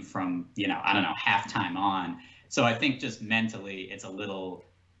game from, halftime on. So I think just mentally it's a little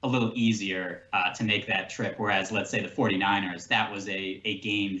easier to make that trip. Whereas let's say the 49ers, that was a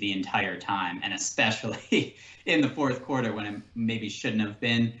game the entire time. And especially in the fourth quarter when it maybe shouldn't have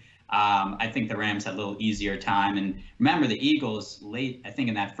been. I think the Rams had a little easier time. And remember the Eagles late, I think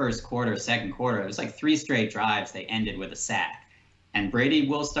in that second quarter, it was like 3 straight drives. They ended with a sack. And Brady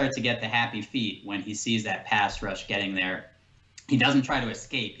will start to get the happy feet when he sees that pass rush getting there. He doesn't try to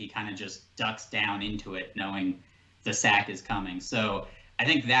escape. He kind of just ducks down into it, knowing the sack is coming. So I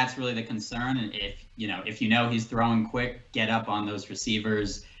think that's really the concern. And if he's throwing quick, get up on those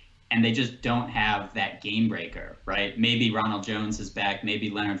receivers. And they just don't have that game breaker, right? Maybe Ronald Jones is back. Maybe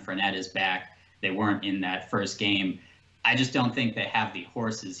Leonard Fournette is back. They weren't in that first game. I just don't think they have the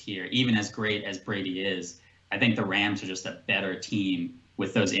horses here, even as great as Brady is. I think the Rams are just a better team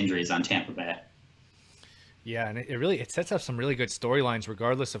with those injuries on Tampa Bay. Yeah, and it sets up some really good storylines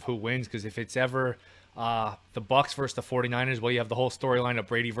regardless of who wins, because if it's ever the Bucs versus the 49ers, well, you have the whole storyline of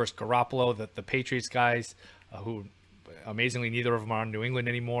Brady versus Garoppolo, the Patriots guys, who amazingly neither of them are in New England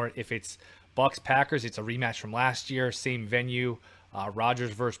anymore. If it's Bucs-Packers, it's a rematch from last year, same venue,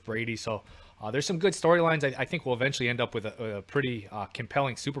 Rodgers versus Brady. So there's some good storylines. I think we'll eventually end up with a pretty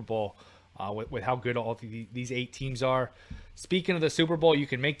compelling Super Bowl with how good all these 8 teams are. Speaking of the Super Bowl, you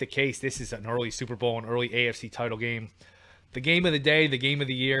can make the case this is an early Super Bowl, an early AFC title game. The game of the day, the game of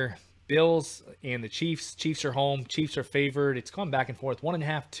the year, Bills and the Chiefs. Chiefs are home. Chiefs are favored. It's gone back and forth,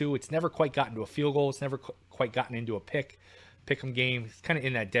 1.5, 2. It's never quite gotten to a field goal. It's never quite gotten into a pick-em game. It's kind of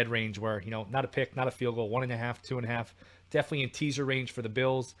in that dead range where, not a pick, not a field goal, 1.5, 2.5. Definitely in teaser range for the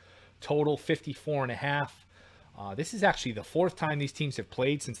Bills. Total 54.5. This is actually the 4th time these teams have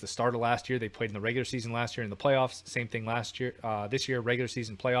played since the start of last year. They played in the regular season last year, in the playoffs. Same thing last year. This year, regular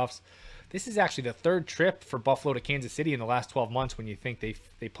season playoffs. This is actually the 3rd trip for Buffalo to Kansas City in the last 12 months. When you think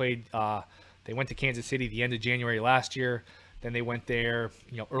they played, they went to Kansas City the end of January last year. Then they went there,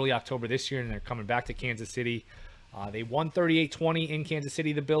 early October this year, and they're coming back to Kansas City. They won 38-20 in Kansas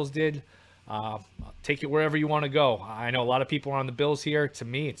City. The Bills did. Take it wherever you want to go. I know a lot of people are on the Bills here. To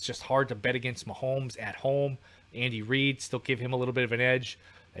me, it's just hard to bet against Mahomes at home. Andy Reid still give him a little bit of an edge.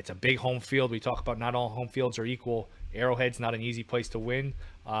 It's a big home field. We talk about not all home fields are equal. Arrowhead's not an easy place to win.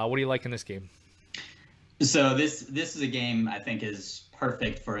 What do you like in this game? So this is a game I think is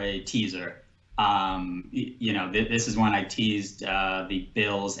perfect for a teaser. This is one I teased the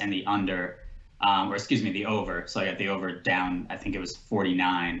Bills and the under, the over. So I got the over down. I think it was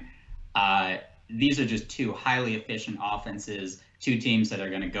 49. These are just 2 highly efficient offenses, 2 teams that are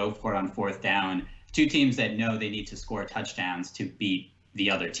going to go for it on 4th down, 2 teams that know they need to score touchdowns to beat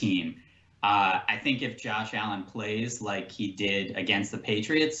the other team. I think if Josh Allen plays like he did against the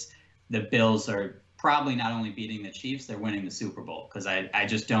Patriots, the Bills are probably not only beating the Chiefs, they're winning the Super Bowl, because I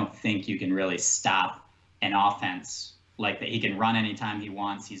just don't think you can really stop an offense like that. He can run anytime he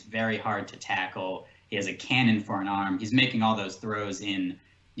wants. He's very hard to tackle. He has a cannon for an arm. He's making all those throws in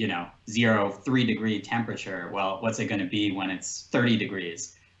 0-3 degree temperature. Well, what's it going to be when it's 30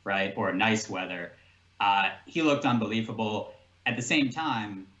 degrees, right? Or nice weather. He looked unbelievable. At the same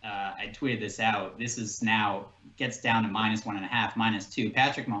time, I tweeted this out. This is now gets down to -1.5, -2.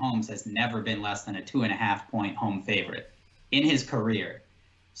 Patrick Mahomes has never been less than a 2.5 point home favorite in his career.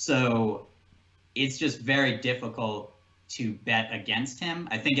 So it's just very difficult to bet against him.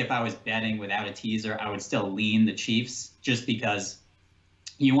 I think if I was betting without a teaser, I would still lean the Chiefs, just because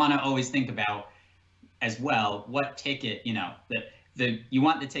you want to always think about as well what ticket, you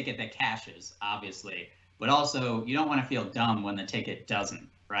want the ticket that cashes, obviously, but also you don't want to feel dumb when the ticket doesn't,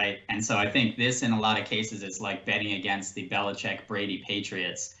 right? And so I think this, in a lot of cases, is like betting against the Belichick-Brady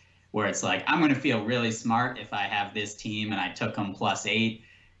Patriots, where it's like, I'm going to feel really smart if I have this team and I took them +8,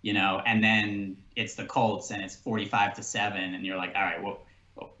 and then it's the Colts and it's 45-7, and you're like, all right, well,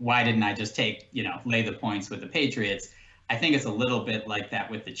 why didn't I just lay the points with the Patriots? I think it's a little bit like that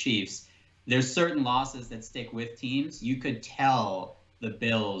with the Chiefs. There's certain losses that stick with teams. You could tell the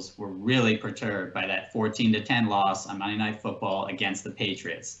Bills were really perturbed by that 14-10 loss on Monday Night Football against the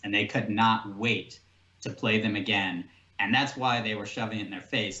Patriots, and they could not wait to play them again. And that's why they were shoving it in their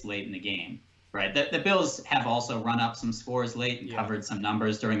face late in the game, right? The Bills have also run up some scores late and covered some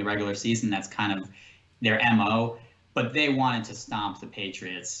numbers during the regular season. That's kind of their MO. But they wanted to stomp the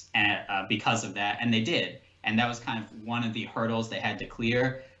Patriots because of that, and they did. And that was kind of one of the hurdles they had to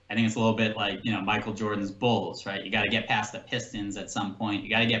clear. I think it's a little bit like, Michael Jordan's Bulls, right? You got to get past the Pistons at some point. You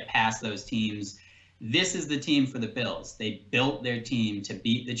got to get past those teams. This is the team for the Bills. They built their team to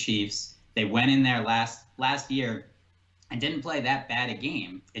beat the Chiefs. They went in there last year and didn't play that bad a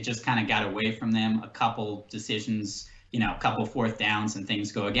game. It just kind of got away from them. A couple decisions, a couple fourth downs and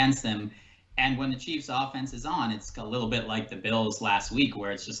things go against them. And when the Chiefs offense is on, it's a little bit like the Bills last week,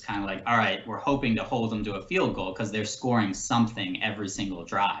 where it's just kind of like, all right, we're hoping to hold them to a field goal because they're scoring something every single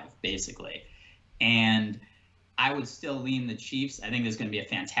drive, basically. And I would still lean the Chiefs. I think this is going to be a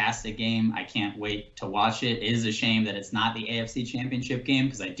fantastic game. I can't wait to watch it. It is a shame that it's not the AFC Championship game,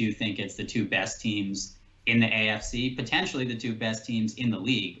 because I do think it's the two best teams in the AFC, potentially the two best teams in the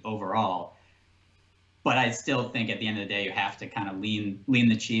league overall. But I still think at the end of the day, you have to kind of lean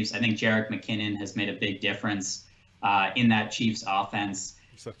the Chiefs. I think Jerick McKinnon has made a big difference in that Chiefs offense.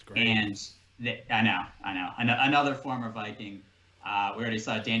 That's great. And I know. Another former Viking. We already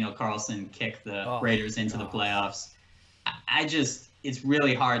saw Daniel Carlson kick the Raiders into the playoffs. It's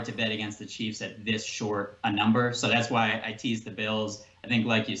really hard to bet against the Chiefs at this short a number. So that's why I teased the Bills. I think,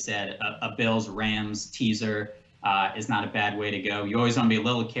 like you said, a Bills-Rams teaser is not a bad way to go. You always want to be a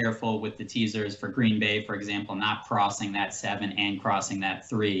little careful with the teasers for Green Bay, for example, not crossing that 7 and crossing that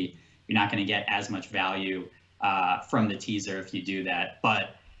 3. You're not going to get as much value from the teaser if you do that.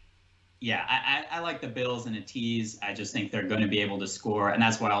 But yeah, I like the Bills in a tease. I just think they're going to be able to score, and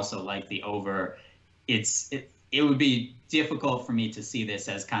that's why I also like the over. It would be difficult for me to see this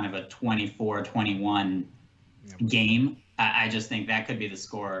as kind of a 24-21 game. I just think that could be the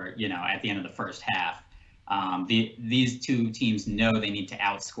score, at the end of the first half. These two teams know they need to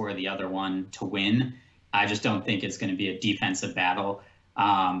outscore the other one to win. I just don't think it's going to be a defensive battle.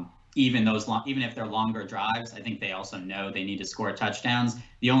 Even if they're longer drives, I think they also know they need to score touchdowns.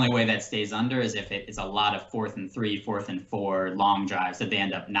 The only way that stays under is if it is a lot of 4th and 3, 4th and 4 long drives that they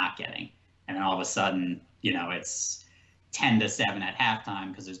end up not getting. And then all of a sudden, it's 10-7 at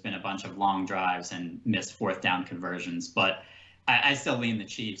halftime because there's been a bunch of long drives and missed 4th down conversions. But I still lean the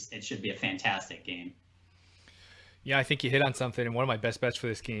Chiefs. It should be a fantastic game. Yeah, I think you hit on something, and one of my best bets for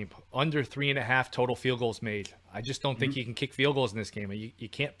this game, under 3.5 total field goals made. I just don't think you can kick field goals in this game. You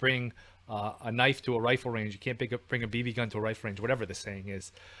can't bring a knife to a rifle range. You can't bring a BB gun to a rifle range, whatever the saying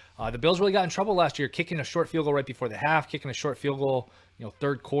is. The Bills really got in trouble last year, kicking a short field goal right before the half, kicking a short field goal,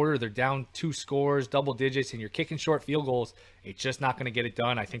 third quarter. They're down 2 scores, double digits, and you're kicking short field goals. It's just not going to get it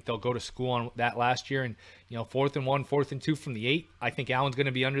done. I think they'll go to school on that last year. And, 4th and 1, 4th and 2 from the 8. I think Allen's going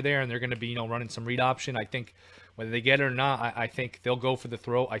to be under there, and they're going to be, running some read option. I think whether they get it or not, I think they'll go for the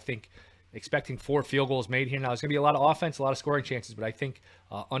throw. I think expecting 4 field goals made here. Now, there's going to be a lot of offense, a lot of scoring chances, but I think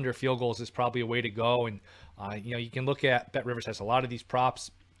under field goals is probably a way to go. And, you can look at BetRivers has a lot of these props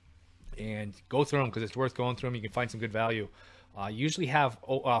and go through them because it's worth going through them. You can find some good value. Usually have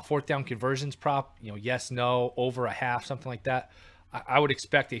 4th down conversions prop, yes, no, over a half, something like that. I would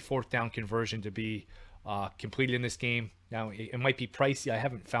expect a 4th down conversion to be completed in this game. Now, it might be pricey. I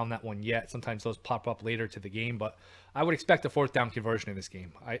haven't found that one yet. Sometimes those pop up later to the game, but I would expect a 4th down conversion in this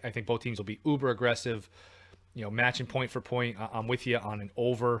game. I think both teams will be uber aggressive, matching point for point. I'm with you on an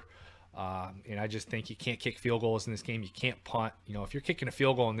over. And I just think you can't kick field goals in this game. You can't punt. If you're kicking a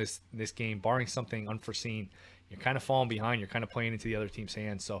field goal in this game, barring something unforeseen, you're kind of falling behind. You're kind of playing into the other team's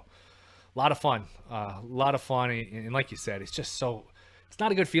hands. So a lot of fun. And like you said, it's just so – it's not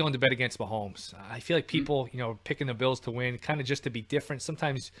a good feeling to bet against Mahomes. I feel like people, picking the Bills to win kind of just to be different.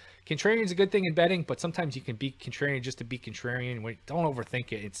 Sometimes contrarian is a good thing in betting, but sometimes you can be contrarian just to be contrarian. Don't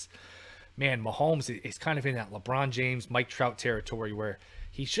overthink it. Mahomes is kind of in that LeBron James, Mike Trout territory where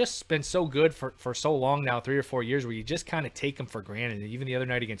he's just been so good for so long now, 3 or 4 years, where you just kind of take him for granted. Even the other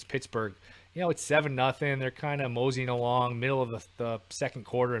night against Pittsburgh, it's 7-0. They're kind of moseying along, middle of the second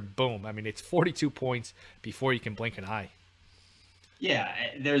quarter, and boom. It's 42 points before you can blink an eye. Yeah,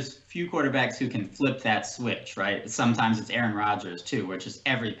 there's few quarterbacks who can flip that switch, right? Sometimes it's Aaron Rodgers, too, where just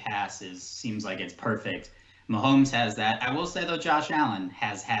every pass seems like it's perfect. Mahomes has that. I will say, though, Josh Allen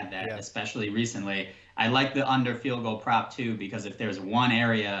has had that, especially recently. I like the under field goal prop, too, because if there's one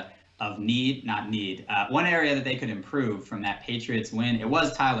area of one area that they could improve from that Patriots win, it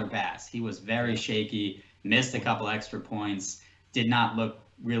was Tyler Bass. He was very shaky, missed a couple extra points, did not look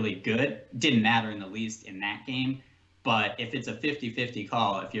really good. Didn't matter in the least in that game. But if it's a 50-50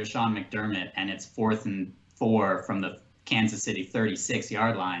 call, if you're Sean McDermott and it's 4th and 4 from the Kansas City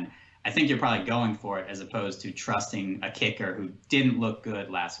 36-yard line, I think you're probably going for it as opposed to trusting a kicker who didn't look good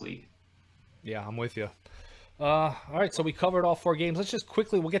last week. Yeah, I'm with you. All right, so we covered all 4 games. Let's just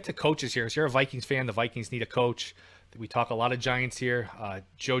quickly, we'll get to coaches here. If you're a Vikings fan, the Vikings need a coach. We talk a lot of Giants here.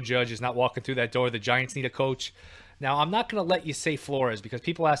 Joe Judge is not walking through that door. The Giants need a coach. Now, I'm not going to let you say Flores because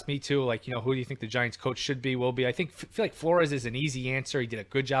people ask me too, like, who do you think the Giants coach should be, will be? I feel like Flores is an easy answer. He did a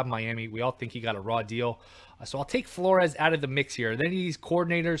good job in Miami. We all think he got a raw deal. So I'll take Flores out of the mix here. Then these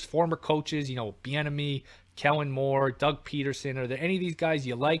coordinators, former coaches, Bieniemy, Kellen Moore, Doug Peterson, are there any of these guys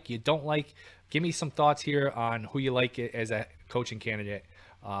you like, you don't like? Give me some thoughts here on who you like as a coaching candidate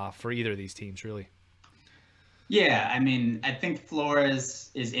for either of these teams, really. Yeah, I mean, I think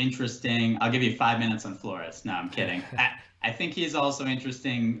Flores is interesting. I'll give you 5 minutes on Flores. No, I'm kidding. I think he's also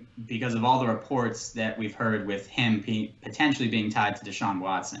interesting because of all the reports that we've heard with him potentially being tied to Deshaun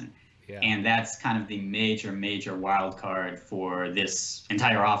Watson. Yeah. And that's kind of the major wild card for this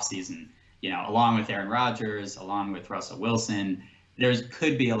entire offseason. Along with Aaron Rodgers, along with Russell Wilson, there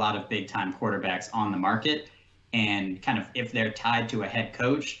could be a lot of big-time quarterbacks on the market. And kind of if they're tied to a head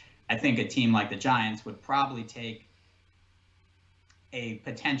coach, I think a team like the Giants would probably take a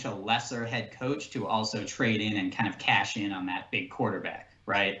potential lesser head coach to also trade in and kind of cash in on that big quarterback,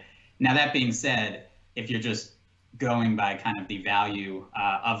 right? Now, that being said, if you're just going by kind of the value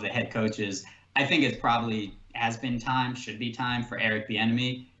of the head coaches, I think it's probably should be time for Eric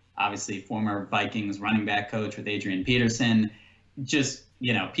Bieniemy, obviously former Vikings running back coach with Adrian Peterson. Just,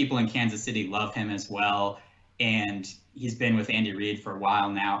 people in Kansas City love him as well. And he's been with Andy Reid for a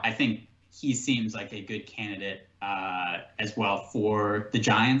while now. I think he seems like a good candidate as well for the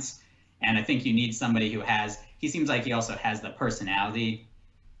Giants. And I think you need somebody he seems like he also has the personality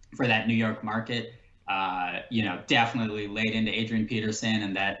for that New York market. Definitely laid into Adrian Peterson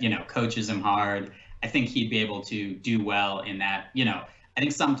and that, coaches him hard. I think he'd be able to do well in that, I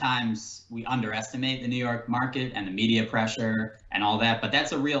think sometimes we underestimate the New York market and the media pressure and all that, but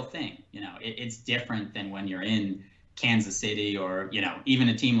that's a real thing. It's different than when you're in Kansas City or, even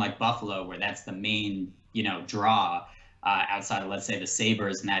a team like Buffalo, where that's the main, draw outside of, let's say, the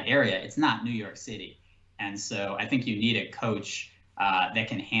Sabres in that area. It's not New York City. And so I think you need a coach that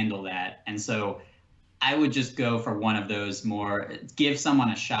can handle that. And so I would just go for one of those give someone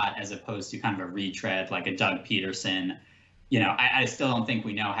a shot as opposed to kind of a retread like a Doug Peterson. I still don't think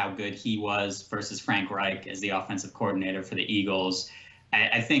we know how good he was versus Frank Reich as the offensive coordinator for the Eagles.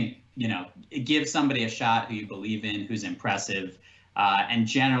 I think, give somebody a shot who you believe in, who's impressive. And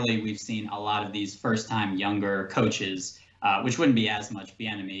generally, we've seen a lot of these first-time younger coaches, which wouldn't be as much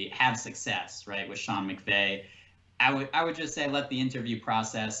Bieniemy, have success, right, with Sean McVay. I would just say let the interview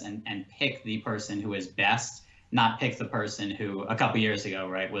process and pick the person who is best, not pick the person who a couple years ago,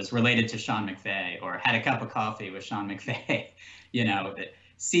 right, was related to Sean McVay or had a cup of coffee with Sean McVay.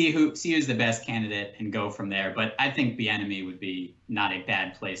 See who's the best candidate and go from there. But I think Bieniemy would be not a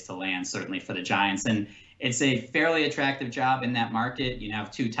bad place to land, certainly for the Giants. And it's a fairly attractive job in that market. You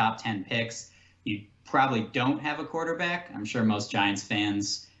have 2 top 10 picks. You probably don't have a quarterback. I'm sure most Giants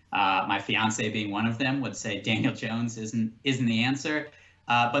fans, my fiance being one of them, would say Daniel Jones isn't the answer.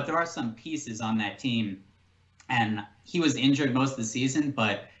 But there are some pieces on that team. And he was injured most of the season,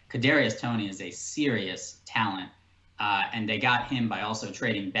 but Kadarius Toney is a serious talent. And they got him by also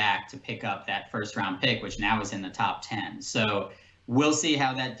trading back to pick up that first-round pick, which now is in the top 10. So we'll see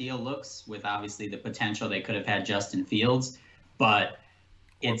how that deal looks with obviously the potential they could have had Justin Fields. But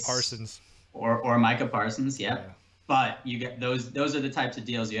it's Parsons. Or Micah Parsons, yeah. But you get those are the types of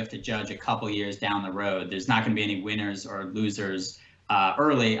deals you have to judge a couple years down the road. There's not going to be any winners or losers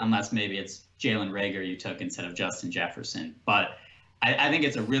early unless maybe it's Jalen Reagor you took instead of Justin Jefferson. But I think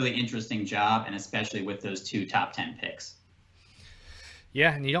it's a really interesting job, and especially with those 2 top 10 picks.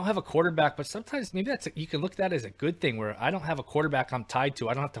 Yeah, and you don't have a quarterback, but sometimes maybe you can look at that as a good thing where I don't have a quarterback I'm tied to.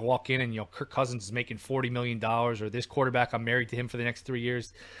 I don't have to walk in and, Kirk Cousins is making $40 million or this quarterback, I'm married to him for the next 3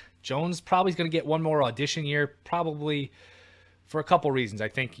 years. Jones probably is going to get one more audition year, probably for a couple reasons. I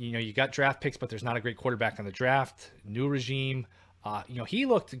think, you got draft picks, but there's not a great quarterback on the draft, new regime. He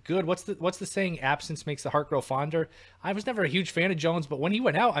looked good. What's the saying? Absence makes the heart grow fonder. I was never a huge fan of Jones, but when he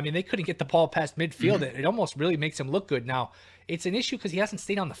went out, they couldn't get the ball past midfield. Mm-hmm. It almost really makes him look good. Now, it's an issue because he hasn't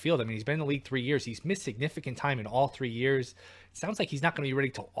stayed on the field. He's been in the league 3 years. He's missed significant time in all 3 years. It sounds like he's not going to be ready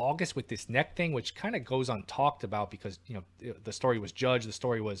till August with this neck thing, which kind of goes untalked about because, the story was Judge. The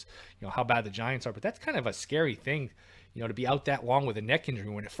story was, how bad the Giants are. But that's kind of a scary thing, to be out that long with a neck injury.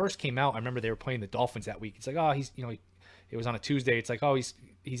 When it first came out, I remember they were playing the Dolphins that week. It's like, oh, he's, it was on a Tuesday. It's like, oh,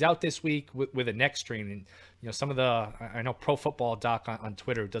 he's out this week with a neck strain. And, some of I know Pro Football Doc on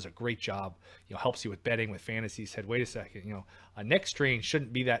Twitter does a great job, helps you with betting, with fantasy, said, wait a second, a neck strain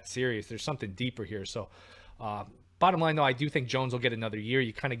shouldn't be that serious. There's something deeper here. So bottom line, though, I do think Jones will get another year.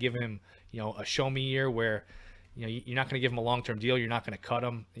 You kind of give him, a show me year where, you're not going to give him a long-term deal. You're not going to cut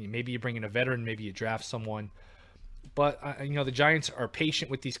him. Maybe you bring in a veteran. Maybe you draft someone. But, the Giants are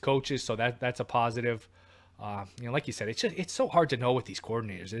patient with these coaches, so that's a positive. Like you said, it's so hard to know with these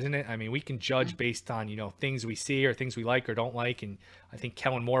coordinators, isn't it? I mean, we can judge based on, things we see or things we like or don't like. And I think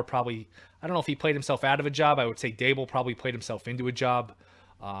Kellen Moore probably, I don't know if he played himself out of a job. I would say Dable probably played himself into a job.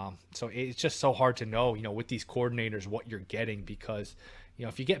 So it's just so hard to know, with these coordinators, what you're getting, because,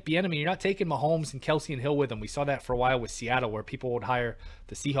 if you get Bieniemy, you're not taking Mahomes and Kelsey and Hill with them. We saw that for a while with Seattle, where people would hire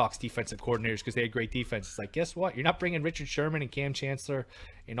the Seahawks defensive coordinators because they had great defense. It's like, guess what? You're not bringing Richard Sherman and Cam Chancellor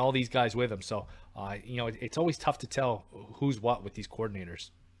and all these guys with them. So, it's always tough to tell who's what with these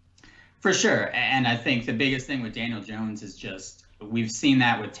coordinators. For sure. And I think the biggest thing with Daniel Jones is just, we've seen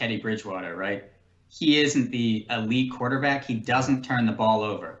that with Teddy Bridgewater, right? He isn't the elite quarterback. He doesn't turn the ball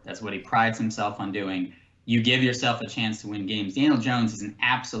over. That's what he prides himself on doing. You give yourself a chance to win games. Daniel Jones is an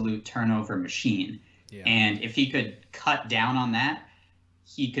absolute turnover machine. Yeah. And if he could cut down on that,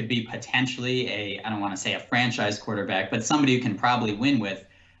 he could be potentially I don't want to say a franchise quarterback, but somebody who can probably win with.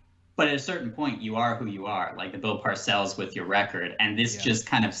 But at a certain point, you are who you are, like the Bill Parcells with your record. And this just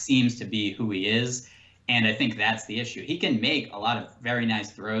kind of seems to be who he is. And I think that's the issue. He can make a lot of very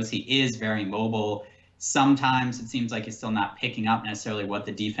nice throws. He is very mobile. Sometimes it seems like he's still not picking up necessarily what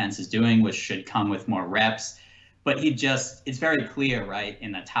the defense is doing, which should come with more reps. But it's very clear, right,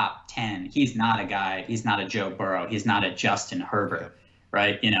 in the top 10, he's not a guy, he's not a Joe Burrow, he's not a Justin Herbert,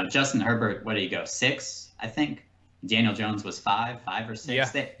 right? Justin Herbert, what did he go, 6, I think? Daniel Jones was 5 or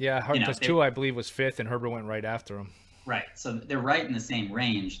 6. Herbert was 2, I believe, was 5th, and Herbert went right after him. Right, so they're right in the same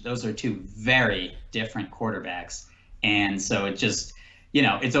range. Those are two very different quarterbacks. And so it just...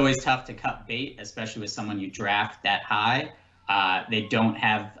 it's always tough to cut bait, especially with someone you draft that high. They don't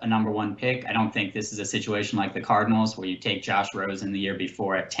have a number 1 pick. I don't think this is a situation like the Cardinals where you take Josh Rosen the year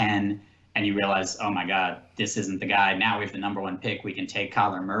before at 10 and you realize, oh my God, this isn't the guy. Now we have the number 1 pick. We can take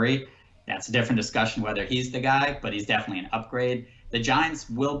Kyler Murray. That's a different discussion whether he's the guy, but he's definitely an upgrade. The Giants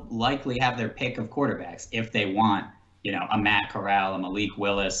will likely have their pick of quarterbacks if they want, a Matt Corral, a Malik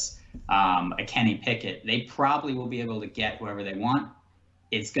Willis, a Kenny Pickett. They probably will be able to get whoever they want.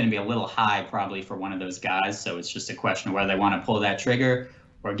 It's going to be a little high probably for one of those guys. So it's just a question of whether they want to pull that trigger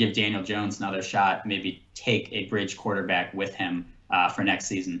or give Daniel Jones another shot, maybe take a bridge quarterback with him for next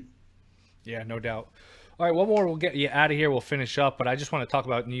season. Yeah, no doubt. All right, one more. We'll get you out of here. We'll finish up. But I just want to talk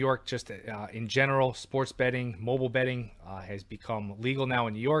about New York just in general. Sports betting, mobile betting has become legal now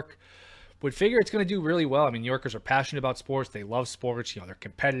in New York. Would figure it's going to do really well. I mean, New Yorkers are passionate about sports. They love sports. They're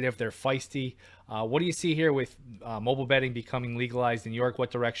competitive. They're feisty. What do you see here with mobile betting becoming legalized in New York? What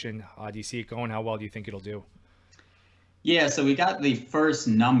direction do you see it going? How well do you think it'll do? Yeah, so we got the first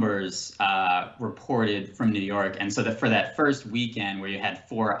numbers reported from New York. And so for that first weekend where you had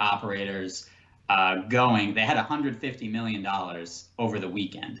 4 operators going, they had $150 million over the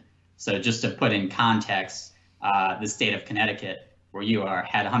weekend. So just to put in context, the state of Connecticut, where you are,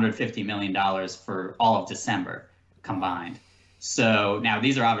 had $150 million for all of December combined. So now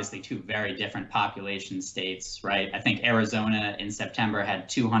these are obviously 2 very different population states, right? I think Arizona in September had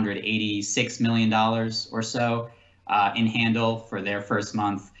 $286 million or so in handle for their first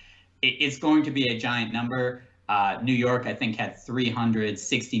month. It's going to be a giant number. New York, I think, had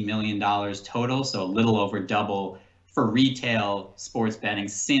 $360 million total, so a little over double for retail sports betting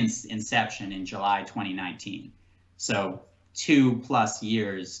since inception in July 2019. So 2+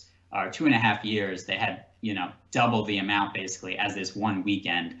 years, or 2.5 years, they had, double the amount basically as this one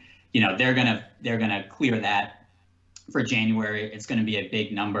weekend. They're gonna clear that for January. It's gonna be a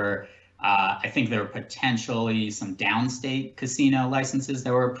big number. I think there are potentially some downstate casino licenses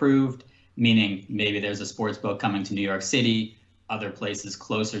that were approved, meaning maybe there's a sports book coming to New York City, other places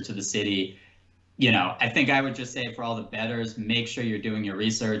closer to the city. I think I would just say for all the bettors, make sure you're doing your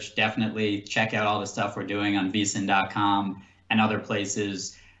research. Definitely check out all the stuff we're doing on vsin.com and other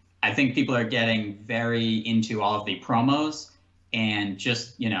places. I think people are getting very into all of the promos, and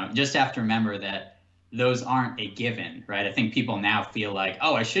just have to remember that those aren't a given, right? I think people now feel like,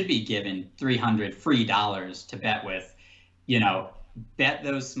 oh, I should be given $300 free to bet with. Bet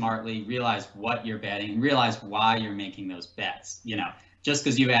those smartly, realize what you're betting, realize why you're making those bets. Just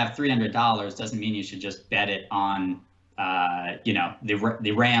because you have $300 doesn't mean you should just bet it on,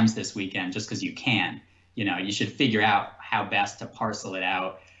 the Rams this weekend just because you can. You should figure out how best to parcel it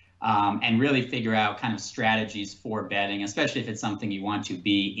out and really figure out kind of strategies for betting, especially if it's something you want to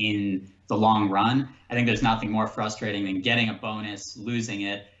be in the long run. I think there's nothing more frustrating than getting a bonus, losing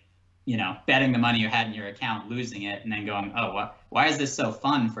it, betting the money you had in your account, losing it, and then going, oh, why is this so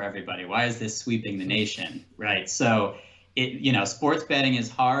fun for everybody? Why is this sweeping the nation, right? So sports betting is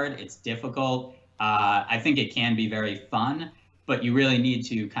hard. It's difficult. I think it can be very fun, but you really need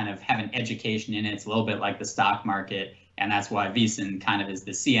to kind of have an education in it. It's a little bit like the stock market, And that's why VSiN kind of is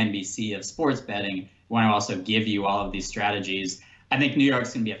the CNBC of sports betting. We want to also give you all of these strategies. I think New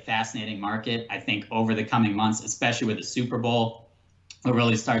York's going to be a fascinating market. I think over the coming months, especially with the Super Bowl, we'll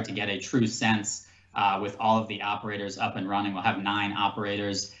really start to get a true sense with all of the operators up and running. We'll have 9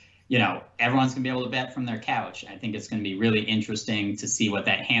 operators. Everyone's going to be able to bet from their couch. I think it's going to be really interesting to see what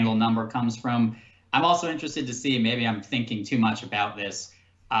that handle number comes from. I'm also interested to see, maybe I'm thinking too much about this,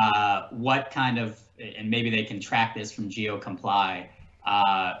 what kind of, and maybe they can track this from GeoComply,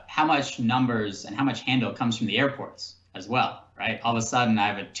 how much numbers and how much handle comes from the airports as well, right? All of a sudden, I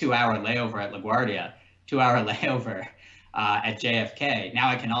have a 2-hour layover at LaGuardia, 2-hour layover at JFK. Now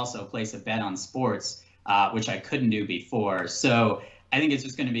I can also place a bet on sports, which I couldn't do before. So I think it's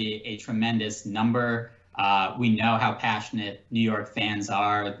just going to be a tremendous number. We know how passionate New York fans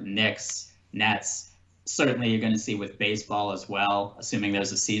are, Knicks, Nets. Certainly you're going to see with baseball as well, assuming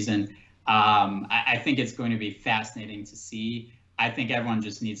there's a season. I think it's going to be fascinating to see. I think everyone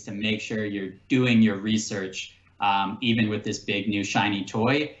just needs to make sure you're doing your research, even with this big new shiny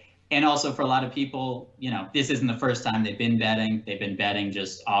toy. And also for a lot of people, this isn't the first time they've been betting. They've been betting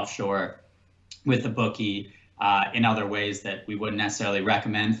just offshore with the bookie in other ways that we wouldn't necessarily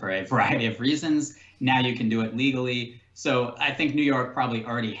recommend for a variety of reasons. Now you can do it legally. So I think New York probably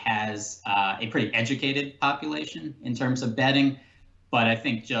already has a pretty educated population in terms of betting. But I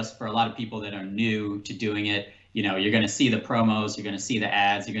think just for a lot of people that are new to doing it, you're going to see the promos, you're going to see the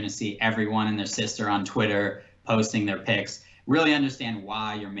ads, you're going to see everyone and their sister on Twitter posting their picks. Really understand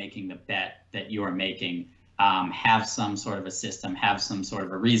why you're making the bet that you are making. Have some sort of a system, have some sort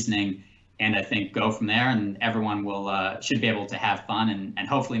of a reasoning, and I think go from there. And everyone should be able to have fun and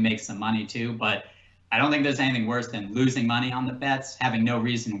hopefully make some money too. But I don't think there's anything worse than losing money on the bets, having no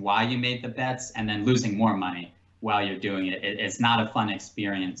reason why you made the bets, and then losing more money while you're doing it. It's not a fun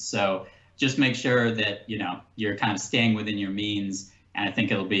experience. So just make sure that you're kind of staying within your means, and I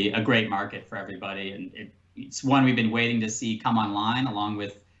think it'll be a great market for everybody. And it's one we've been waiting to see come online, along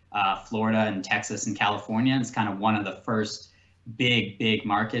with Florida and Texas and California. It's kind of one of the first big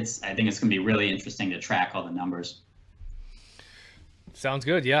markets. I think it's going to be really interesting to track all the numbers. Sounds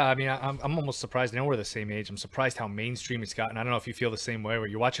good. Yeah, I mean, I'm almost surprised. I know we're the same age. I'm surprised how mainstream it's gotten. I don't know if you feel the same way, where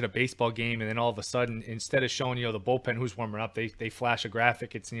you're watching a baseball game and then all of a sudden, instead of showing the bullpen who's warming up, they flash a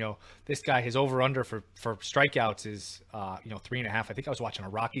graphic. It's this guy, his over under for strikeouts is 3.5. I think I was watching a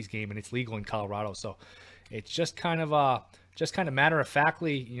Rockies game and it's legal in Colorado. So it's just kind of matter of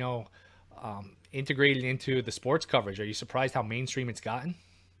factly integrated into the sports coverage. Are you surprised how mainstream it's gotten?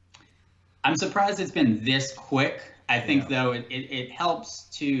 I'm surprised it's been this quick. I think, though, it helps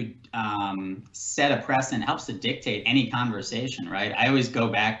to set a precedent, helps to dictate any conversation, right? I always go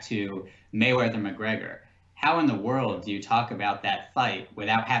back to Mayweather-McGregor. How in the world do you talk about that fight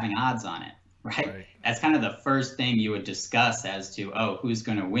without having odds on it, right? That's kind of the first thing you would discuss as to, who's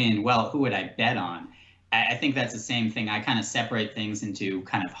going to win? Well, who would I bet on? I think that's the same thing. I kind of separate things into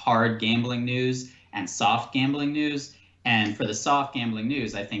kind of hard gambling news and soft gambling news. And for the soft gambling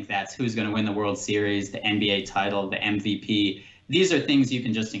news, I think that's who's going to win the World Series, the NBA title, the MVP. These are things you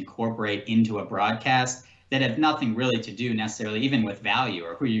can just incorporate into a broadcast that have nothing really to do necessarily even with value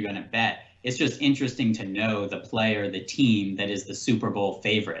or who you're going to bet. It's just interesting to know the player, the team that is the Super Bowl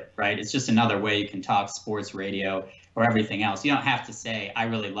favorite, right? It's just another way you can talk sports radio or everything else. You don't have to say, I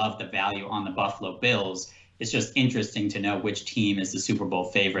really love the value on the Buffalo Bills. It's just interesting to know which team is the Super Bowl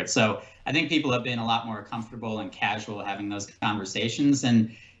favorite. So I think people have been a lot more comfortable and casual having those conversations.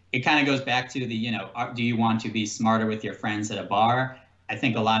 And it kind of goes back to the, do you want to be smarter with your friends at a bar? I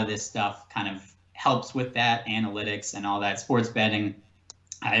think a lot of this stuff kind of helps with that, analytics and all that. Sports betting,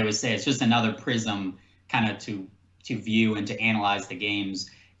 I always say it's just another prism kind of to view and to analyze the games.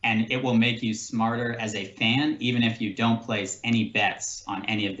 And it will make you smarter as a fan, even if you don't place any bets on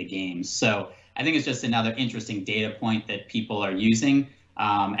any of the games. So I think it's just another interesting data point that people are using.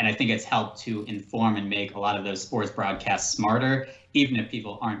 And I think it's helped to inform and make a lot of those sports broadcasts smarter, even if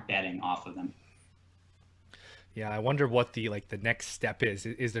people aren't betting off of them. Yeah, I wonder what the next step is.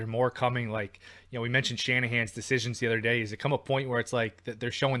 Is there more coming? We mentioned Shanahan's decisions the other day. Does it come a point where it's like that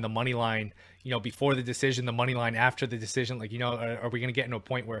they're showing the money line, before the decision, the money line after the decision? Are we going to get into a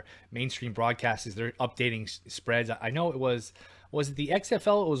point where mainstream broadcasters, they're updating spreads? I know was it the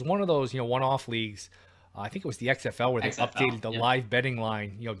XFL? It was one of those, one-off leagues. I think it was the XFL where they updated the live betting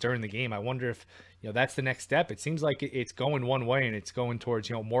line, during the game. I wonder if, that's the next step. It seems like it's going one way and it's going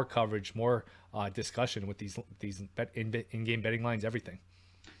towards, more coverage, more discussion with these in-game betting lines, everything.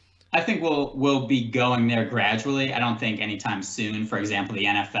 I think we'll be going there gradually. I don't think anytime soon, for example, the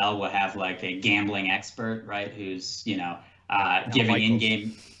NFL will have like a gambling expert, right? Who's, giving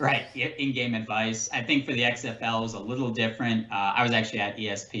in-game advice. I think for the XFL it was a little different. I was actually at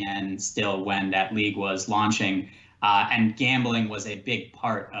ESPN still when that league was launching, and gambling was a big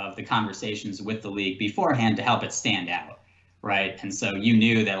part of the conversations with the league beforehand to help it stand out, right? And so you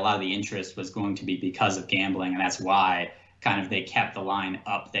knew that a lot of the interest was going to be because of gambling, and that's why kind of they kept the line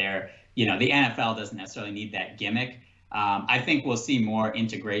up there. The NFL doesn't necessarily need that gimmick. I think we'll see more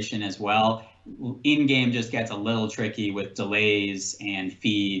integration as well. In-game just gets a little tricky with delays and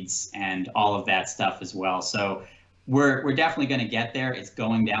feeds and all of that stuff as well. So we're definitely going to get there. It's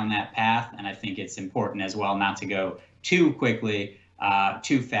going down that path, and I think it's important as well not to go too quickly,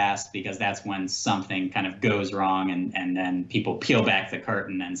 too fast, because that's when something kind of goes wrong, and then people peel back the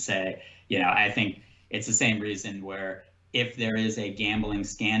curtain and say, I think it's the same reason where if there is a gambling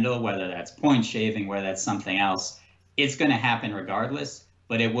scandal, whether that's point shaving, whether that's something else, it's going to happen regardless,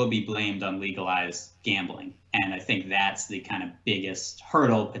 but it will be blamed on legalized gambling. And I think that's the kind of biggest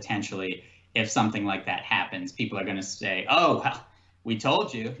hurdle potentially. If something like that happens, people are going to say, oh, well, we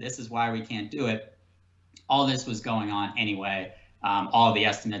told you, this is why we can't do it. All this was going on anyway. All the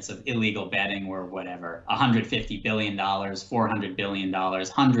estimates of illegal betting were whatever, $150 billion, $400 billion,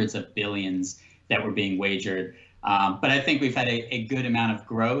 hundreds of billions that were being wagered. But I think we've had a good amount of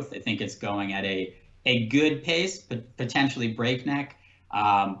growth. I think it's going at a good pace, but potentially breakneck.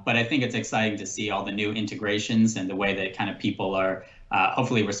 But I think it's exciting to see all the new integrations and the way that kind of people are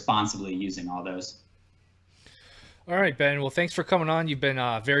hopefully responsibly using all those. All right, Ben. Well, thanks for coming on. You've been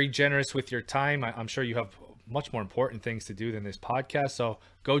very generous with your time. I'm sure you have much more important things to do than this podcast. So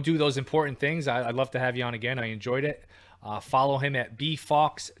go do those important things. I'd love to have you on again. I enjoyed it. Follow him at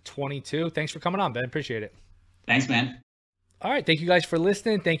bfox22. Thanks for coming on, Ben. Appreciate it. Thanks, man. All right. Thank you guys for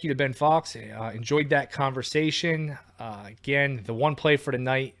listening. Thank you to Ben Fox. Enjoyed that conversation. Again, the one play for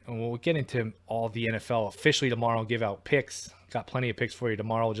tonight, and we'll get into all the NFL officially tomorrow, give out picks. Got plenty of picks for you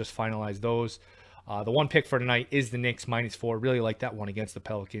tomorrow. We'll just finalize those. The one pick for tonight is the Knicks -4. Really like that one against the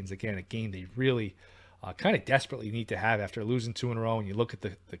Pelicans. Again, a game they really kind of desperately need to have after losing 2 in a row. And you look at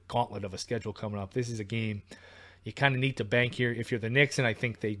the gauntlet of a schedule coming up. This is a game you kind of need to bank here if you're the Knicks, and I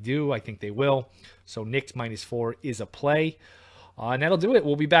think they do. I think they will. So Knicks -4 is a play. And that'll do it.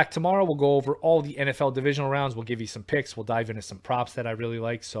 We'll be back tomorrow. We'll go over all the NFL divisional rounds. We'll give you some picks. We'll dive into some props that I really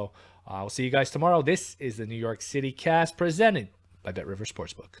like. So we'll see you guys tomorrow. This is the New York City Cast presented by BetRivers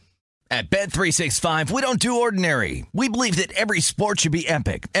Sportsbook. At Bet365, we don't do ordinary. We believe that every sport should be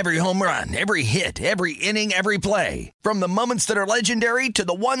epic. Every home run, every hit, every inning, every play. From the moments that are legendary to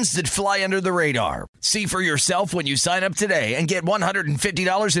the ones that fly under the radar. See for yourself when you sign up today and get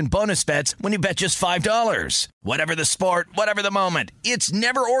 $150 in bonus bets when you bet just $5. Whatever the sport, whatever the moment, it's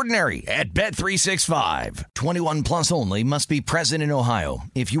never ordinary at Bet365. 21 plus only. Must be present in Ohio.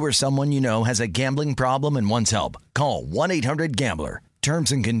 If you or someone you know has a gambling problem and wants help, call 1-800-GAMBLER.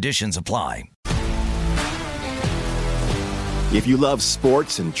 Terms and conditions apply. If you love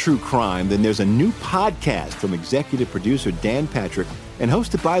sports and true crime, then there's a new podcast from executive producer Dan Patrick and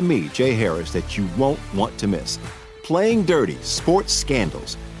hosted by me, Jay Harris, that you won't want to miss. Playing Dirty: Sports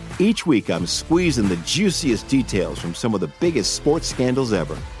Scandals. Each week, I'm squeezing the juiciest details from some of the biggest sports scandals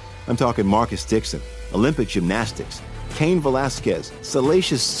ever. I'm talking Marcus Dixon, Olympic gymnastics, Cain Velasquez,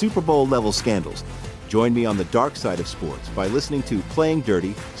 salacious Super Bowl-level scandals. Join me on the dark side of sports by listening to Playing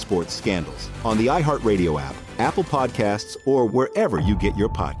Dirty: Sports Scandals on the iHeartRadio app, Apple Podcasts, or wherever you get your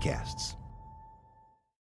podcasts.